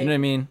 Right. You know what I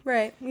mean?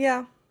 Right.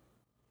 Yeah.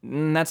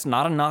 And that's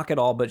not a knock at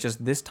all, but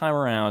just this time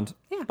around.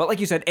 Yeah. But like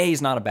you said, A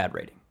is not a bad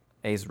rating.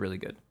 A is really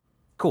good.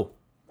 Cool.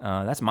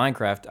 That's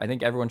Minecraft. I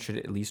think everyone should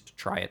at least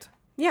try it.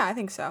 Yeah, I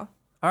think so.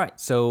 All right,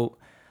 so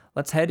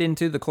let's head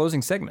into the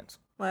closing segments.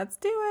 Let's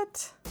do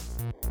it.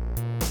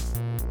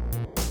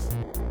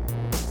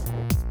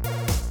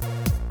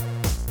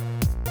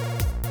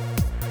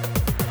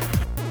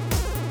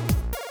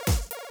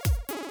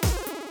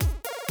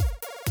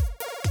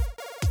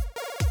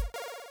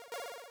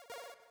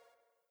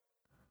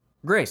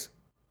 Grace,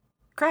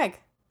 Craig.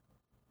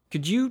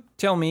 could you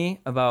tell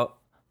me about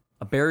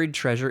a buried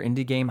treasure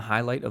indie game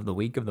highlight of the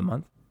week of the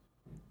month?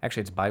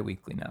 Actually, it's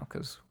bi-weekly now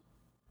because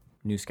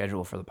new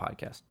schedule for the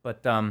podcast.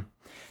 But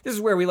this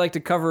is where we like to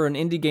cover an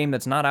indie game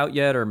that's not out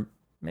yet, or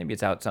maybe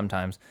it's out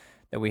sometimes,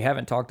 that we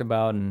haven't talked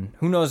about, and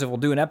who knows if we'll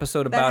do an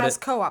episode about That has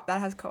it. co-op.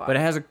 That has co-op. But it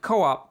has a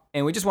co-op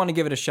and we just want to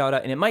give it a shout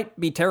out. And it might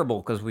be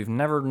terrible because we've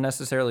never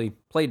necessarily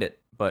played it,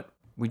 but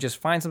we just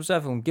find some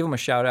stuff and give them a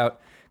shout out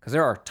because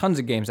there are tons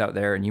of games out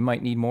there and you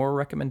might need more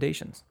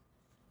recommendations.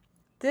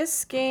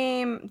 This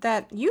game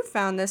that you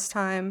found this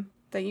time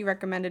that you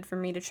recommended for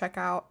me to check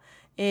out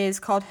is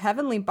called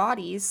Heavenly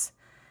Bodies.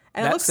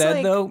 And That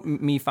said, though,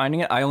 me finding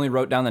it, I only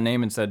wrote down the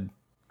name and said,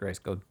 Grace,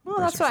 go. Well,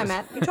 that's what I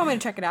meant. You told me to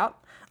check it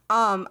out.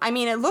 I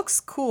mean, it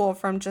looks cool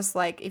from just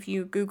like if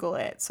you Google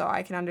it, so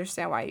I can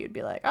understand why you'd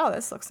be like, oh,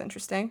 this looks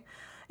interesting.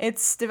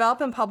 It's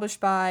developed and published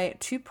by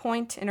 2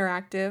 Point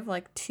Interactive,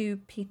 like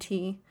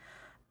 2PT.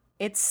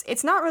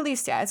 It's not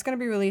released yet. It's going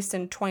to be released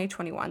in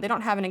 2021. They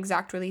don't have an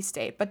exact release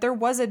date, but there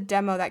was a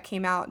demo that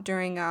came out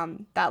during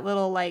that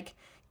little like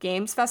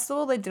games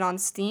festival they did on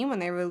Steam when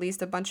they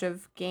released a bunch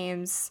of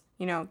games,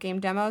 game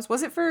demos.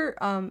 Was it for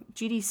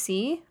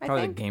GDC, I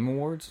Probably think? the Game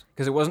Awards?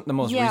 Because it wasn't the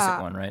most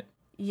recent one, right?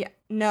 Yeah.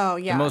 No,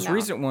 yeah. The most no.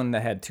 recent one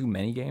that had too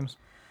many games?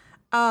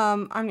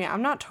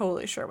 I'm not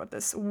totally sure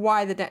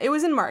why it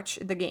was in March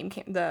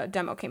the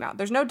demo came out.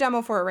 There's no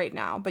demo for it right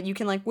now, but you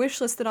can like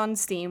wishlist it on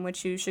Steam,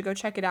 which you should go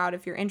check it out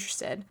if you're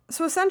interested.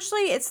 So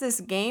essentially it's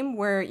this game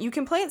where you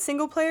can play it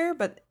single player,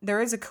 but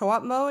there is a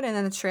co-op mode, and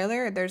in the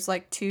trailer there's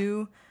like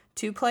two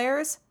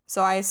players.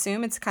 So I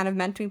assume it's kind of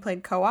meant to be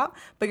played co-op,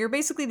 but you're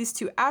basically these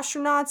two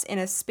astronauts in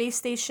a space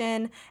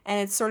station,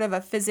 and it's sort of a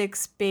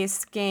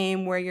physics-based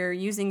game where you're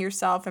using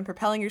yourself and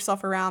propelling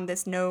yourself around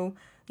this low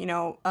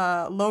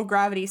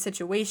gravity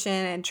situation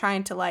and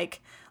trying to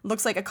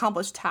looks like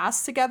accomplish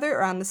tasks together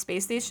around the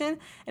space station,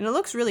 and it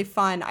looks really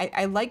fun.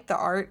 I like the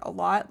art a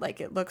lot. Like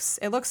it looks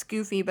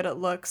goofy, but it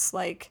looks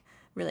like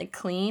really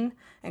clean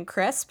and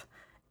crisp.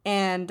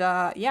 And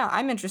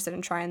I'm interested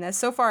in trying this.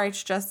 So far,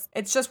 it's just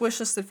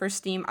wishlisted for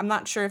Steam. I'm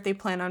not sure if they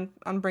plan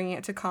on bringing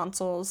it to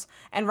consoles.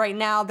 And right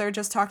now, they're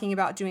just talking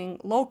about doing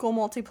local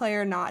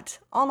multiplayer, not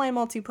online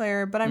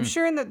multiplayer. But I'm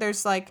sure that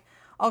there's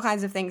all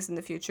kinds of things in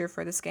the future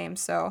for this game.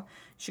 So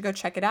you should go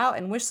check it out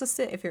and wishlist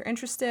it if you're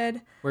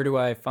interested. Where do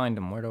I find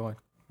them? Where do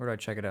I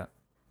check it out?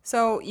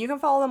 So you can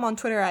follow them on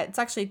Twitter it's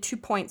actually 2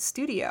 Point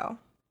Studio.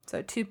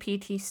 So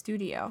 2PT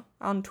Studio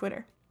on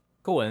Twitter.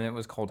 Cool, and it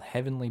was called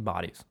Heavenly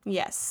Bodies.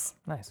 Yes.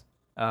 Nice.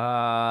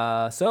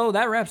 So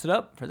that wraps it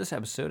up for this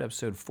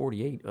episode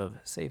 48 of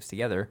Saves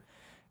Together.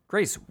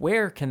 Grace,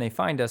 where can they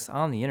find us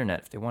on the internet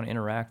if they want to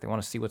interact, they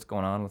want to see what's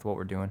going on with what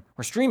we're doing?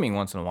 We're streaming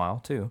once in a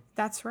while, too.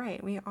 That's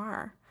right, we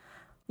are.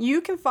 You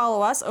can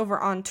follow us over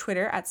on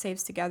Twitter at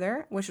Saves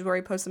Together, which is where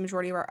we post the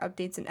majority of our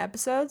updates and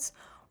episodes.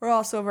 We're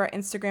also over at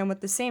Instagram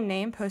with the same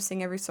name,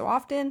 posting every so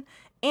often.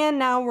 And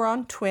now we're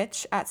on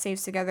Twitch at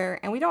Saves Together,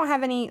 and we don't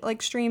have any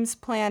streams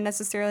planned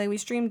necessarily. We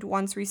streamed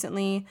once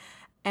recently,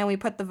 and we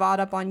put the VOD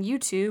up on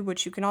YouTube,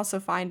 which you can also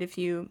find if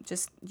you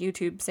just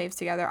YouTube Saves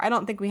Together. I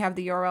don't think we have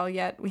the URL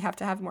yet. We have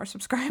to have more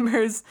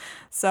subscribers.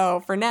 So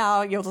for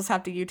now, you'll just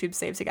have to YouTube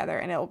Saves Together,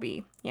 and it'll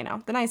be, the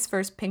nice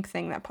first pink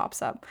thing that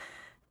pops up.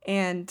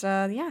 And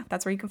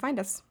that's where you can find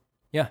us.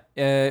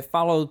 Yeah,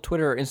 follow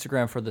Twitter or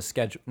Instagram for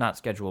the not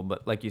schedule,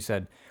 but like you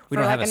said, we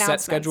don't have a set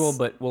schedule,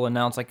 but we'll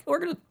announce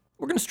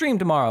we're gonna stream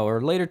tomorrow or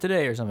later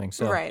today or something.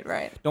 So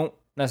right. Don't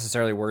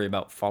necessarily worry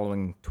about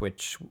following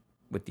Twitch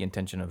with the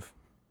intention of,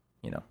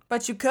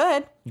 But you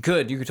could. You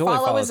could totally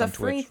follow us on Twitch.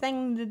 Follow is a free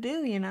thing to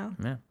do,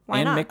 Yeah.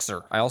 Why not?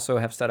 Mixer. I also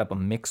have set up a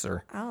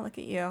Mixer. Oh, look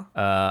at you.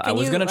 I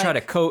was gonna try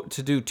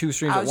to do 2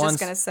 streams at once. I was just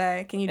gonna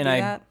say, can you do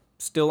that?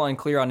 Still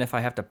unclear on if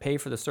I have to pay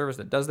for the service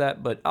that does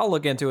that, but I'll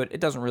look into it.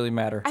 It doesn't really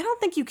matter. I don't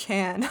think you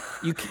can.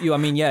 You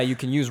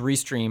can use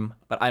Restream,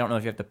 but I don't know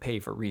if you have to pay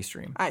for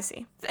Restream. I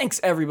see. Thanks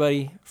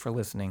everybody for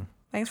listening.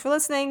 Thanks for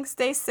listening.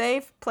 Stay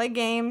safe, play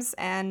games,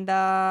 and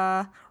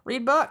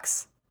read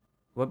books.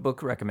 What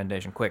book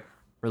recommendation? Quick.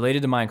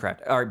 Related to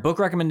Minecraft. All right, book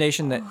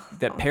recommendation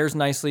that pairs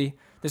nicely.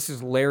 This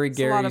is Larry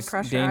Gary's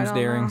Games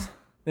Darings.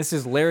 This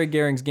is Larry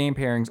Garing's Game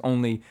Pairings,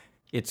 only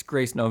it's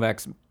Grace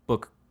Novak's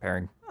book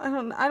pairing.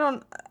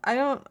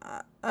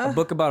 A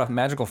book about a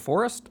magical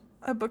forest?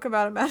 A book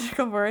about a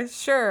magical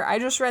forest? Sure. I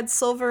just read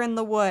Silver in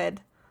the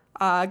Wood.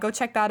 Go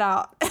check that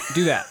out.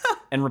 Do that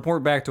and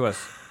report back to us.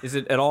 Is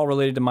it at all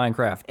related to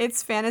Minecraft?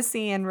 It's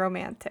fantasy and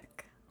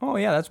romantic. Oh,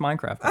 yeah, that's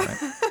Minecraft,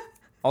 right?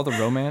 All the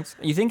romance.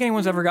 You think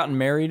anyone's ever gotten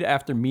married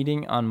after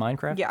meeting on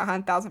Minecraft? Yeah,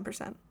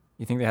 1,000%.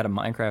 You think they had a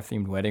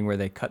Minecraft-themed wedding where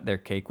they cut their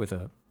cake with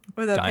a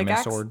diamond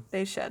pickaxe? sword?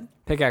 They should.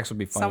 Pickaxe would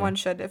be fun. Someone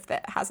should if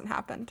that hasn't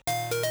happened.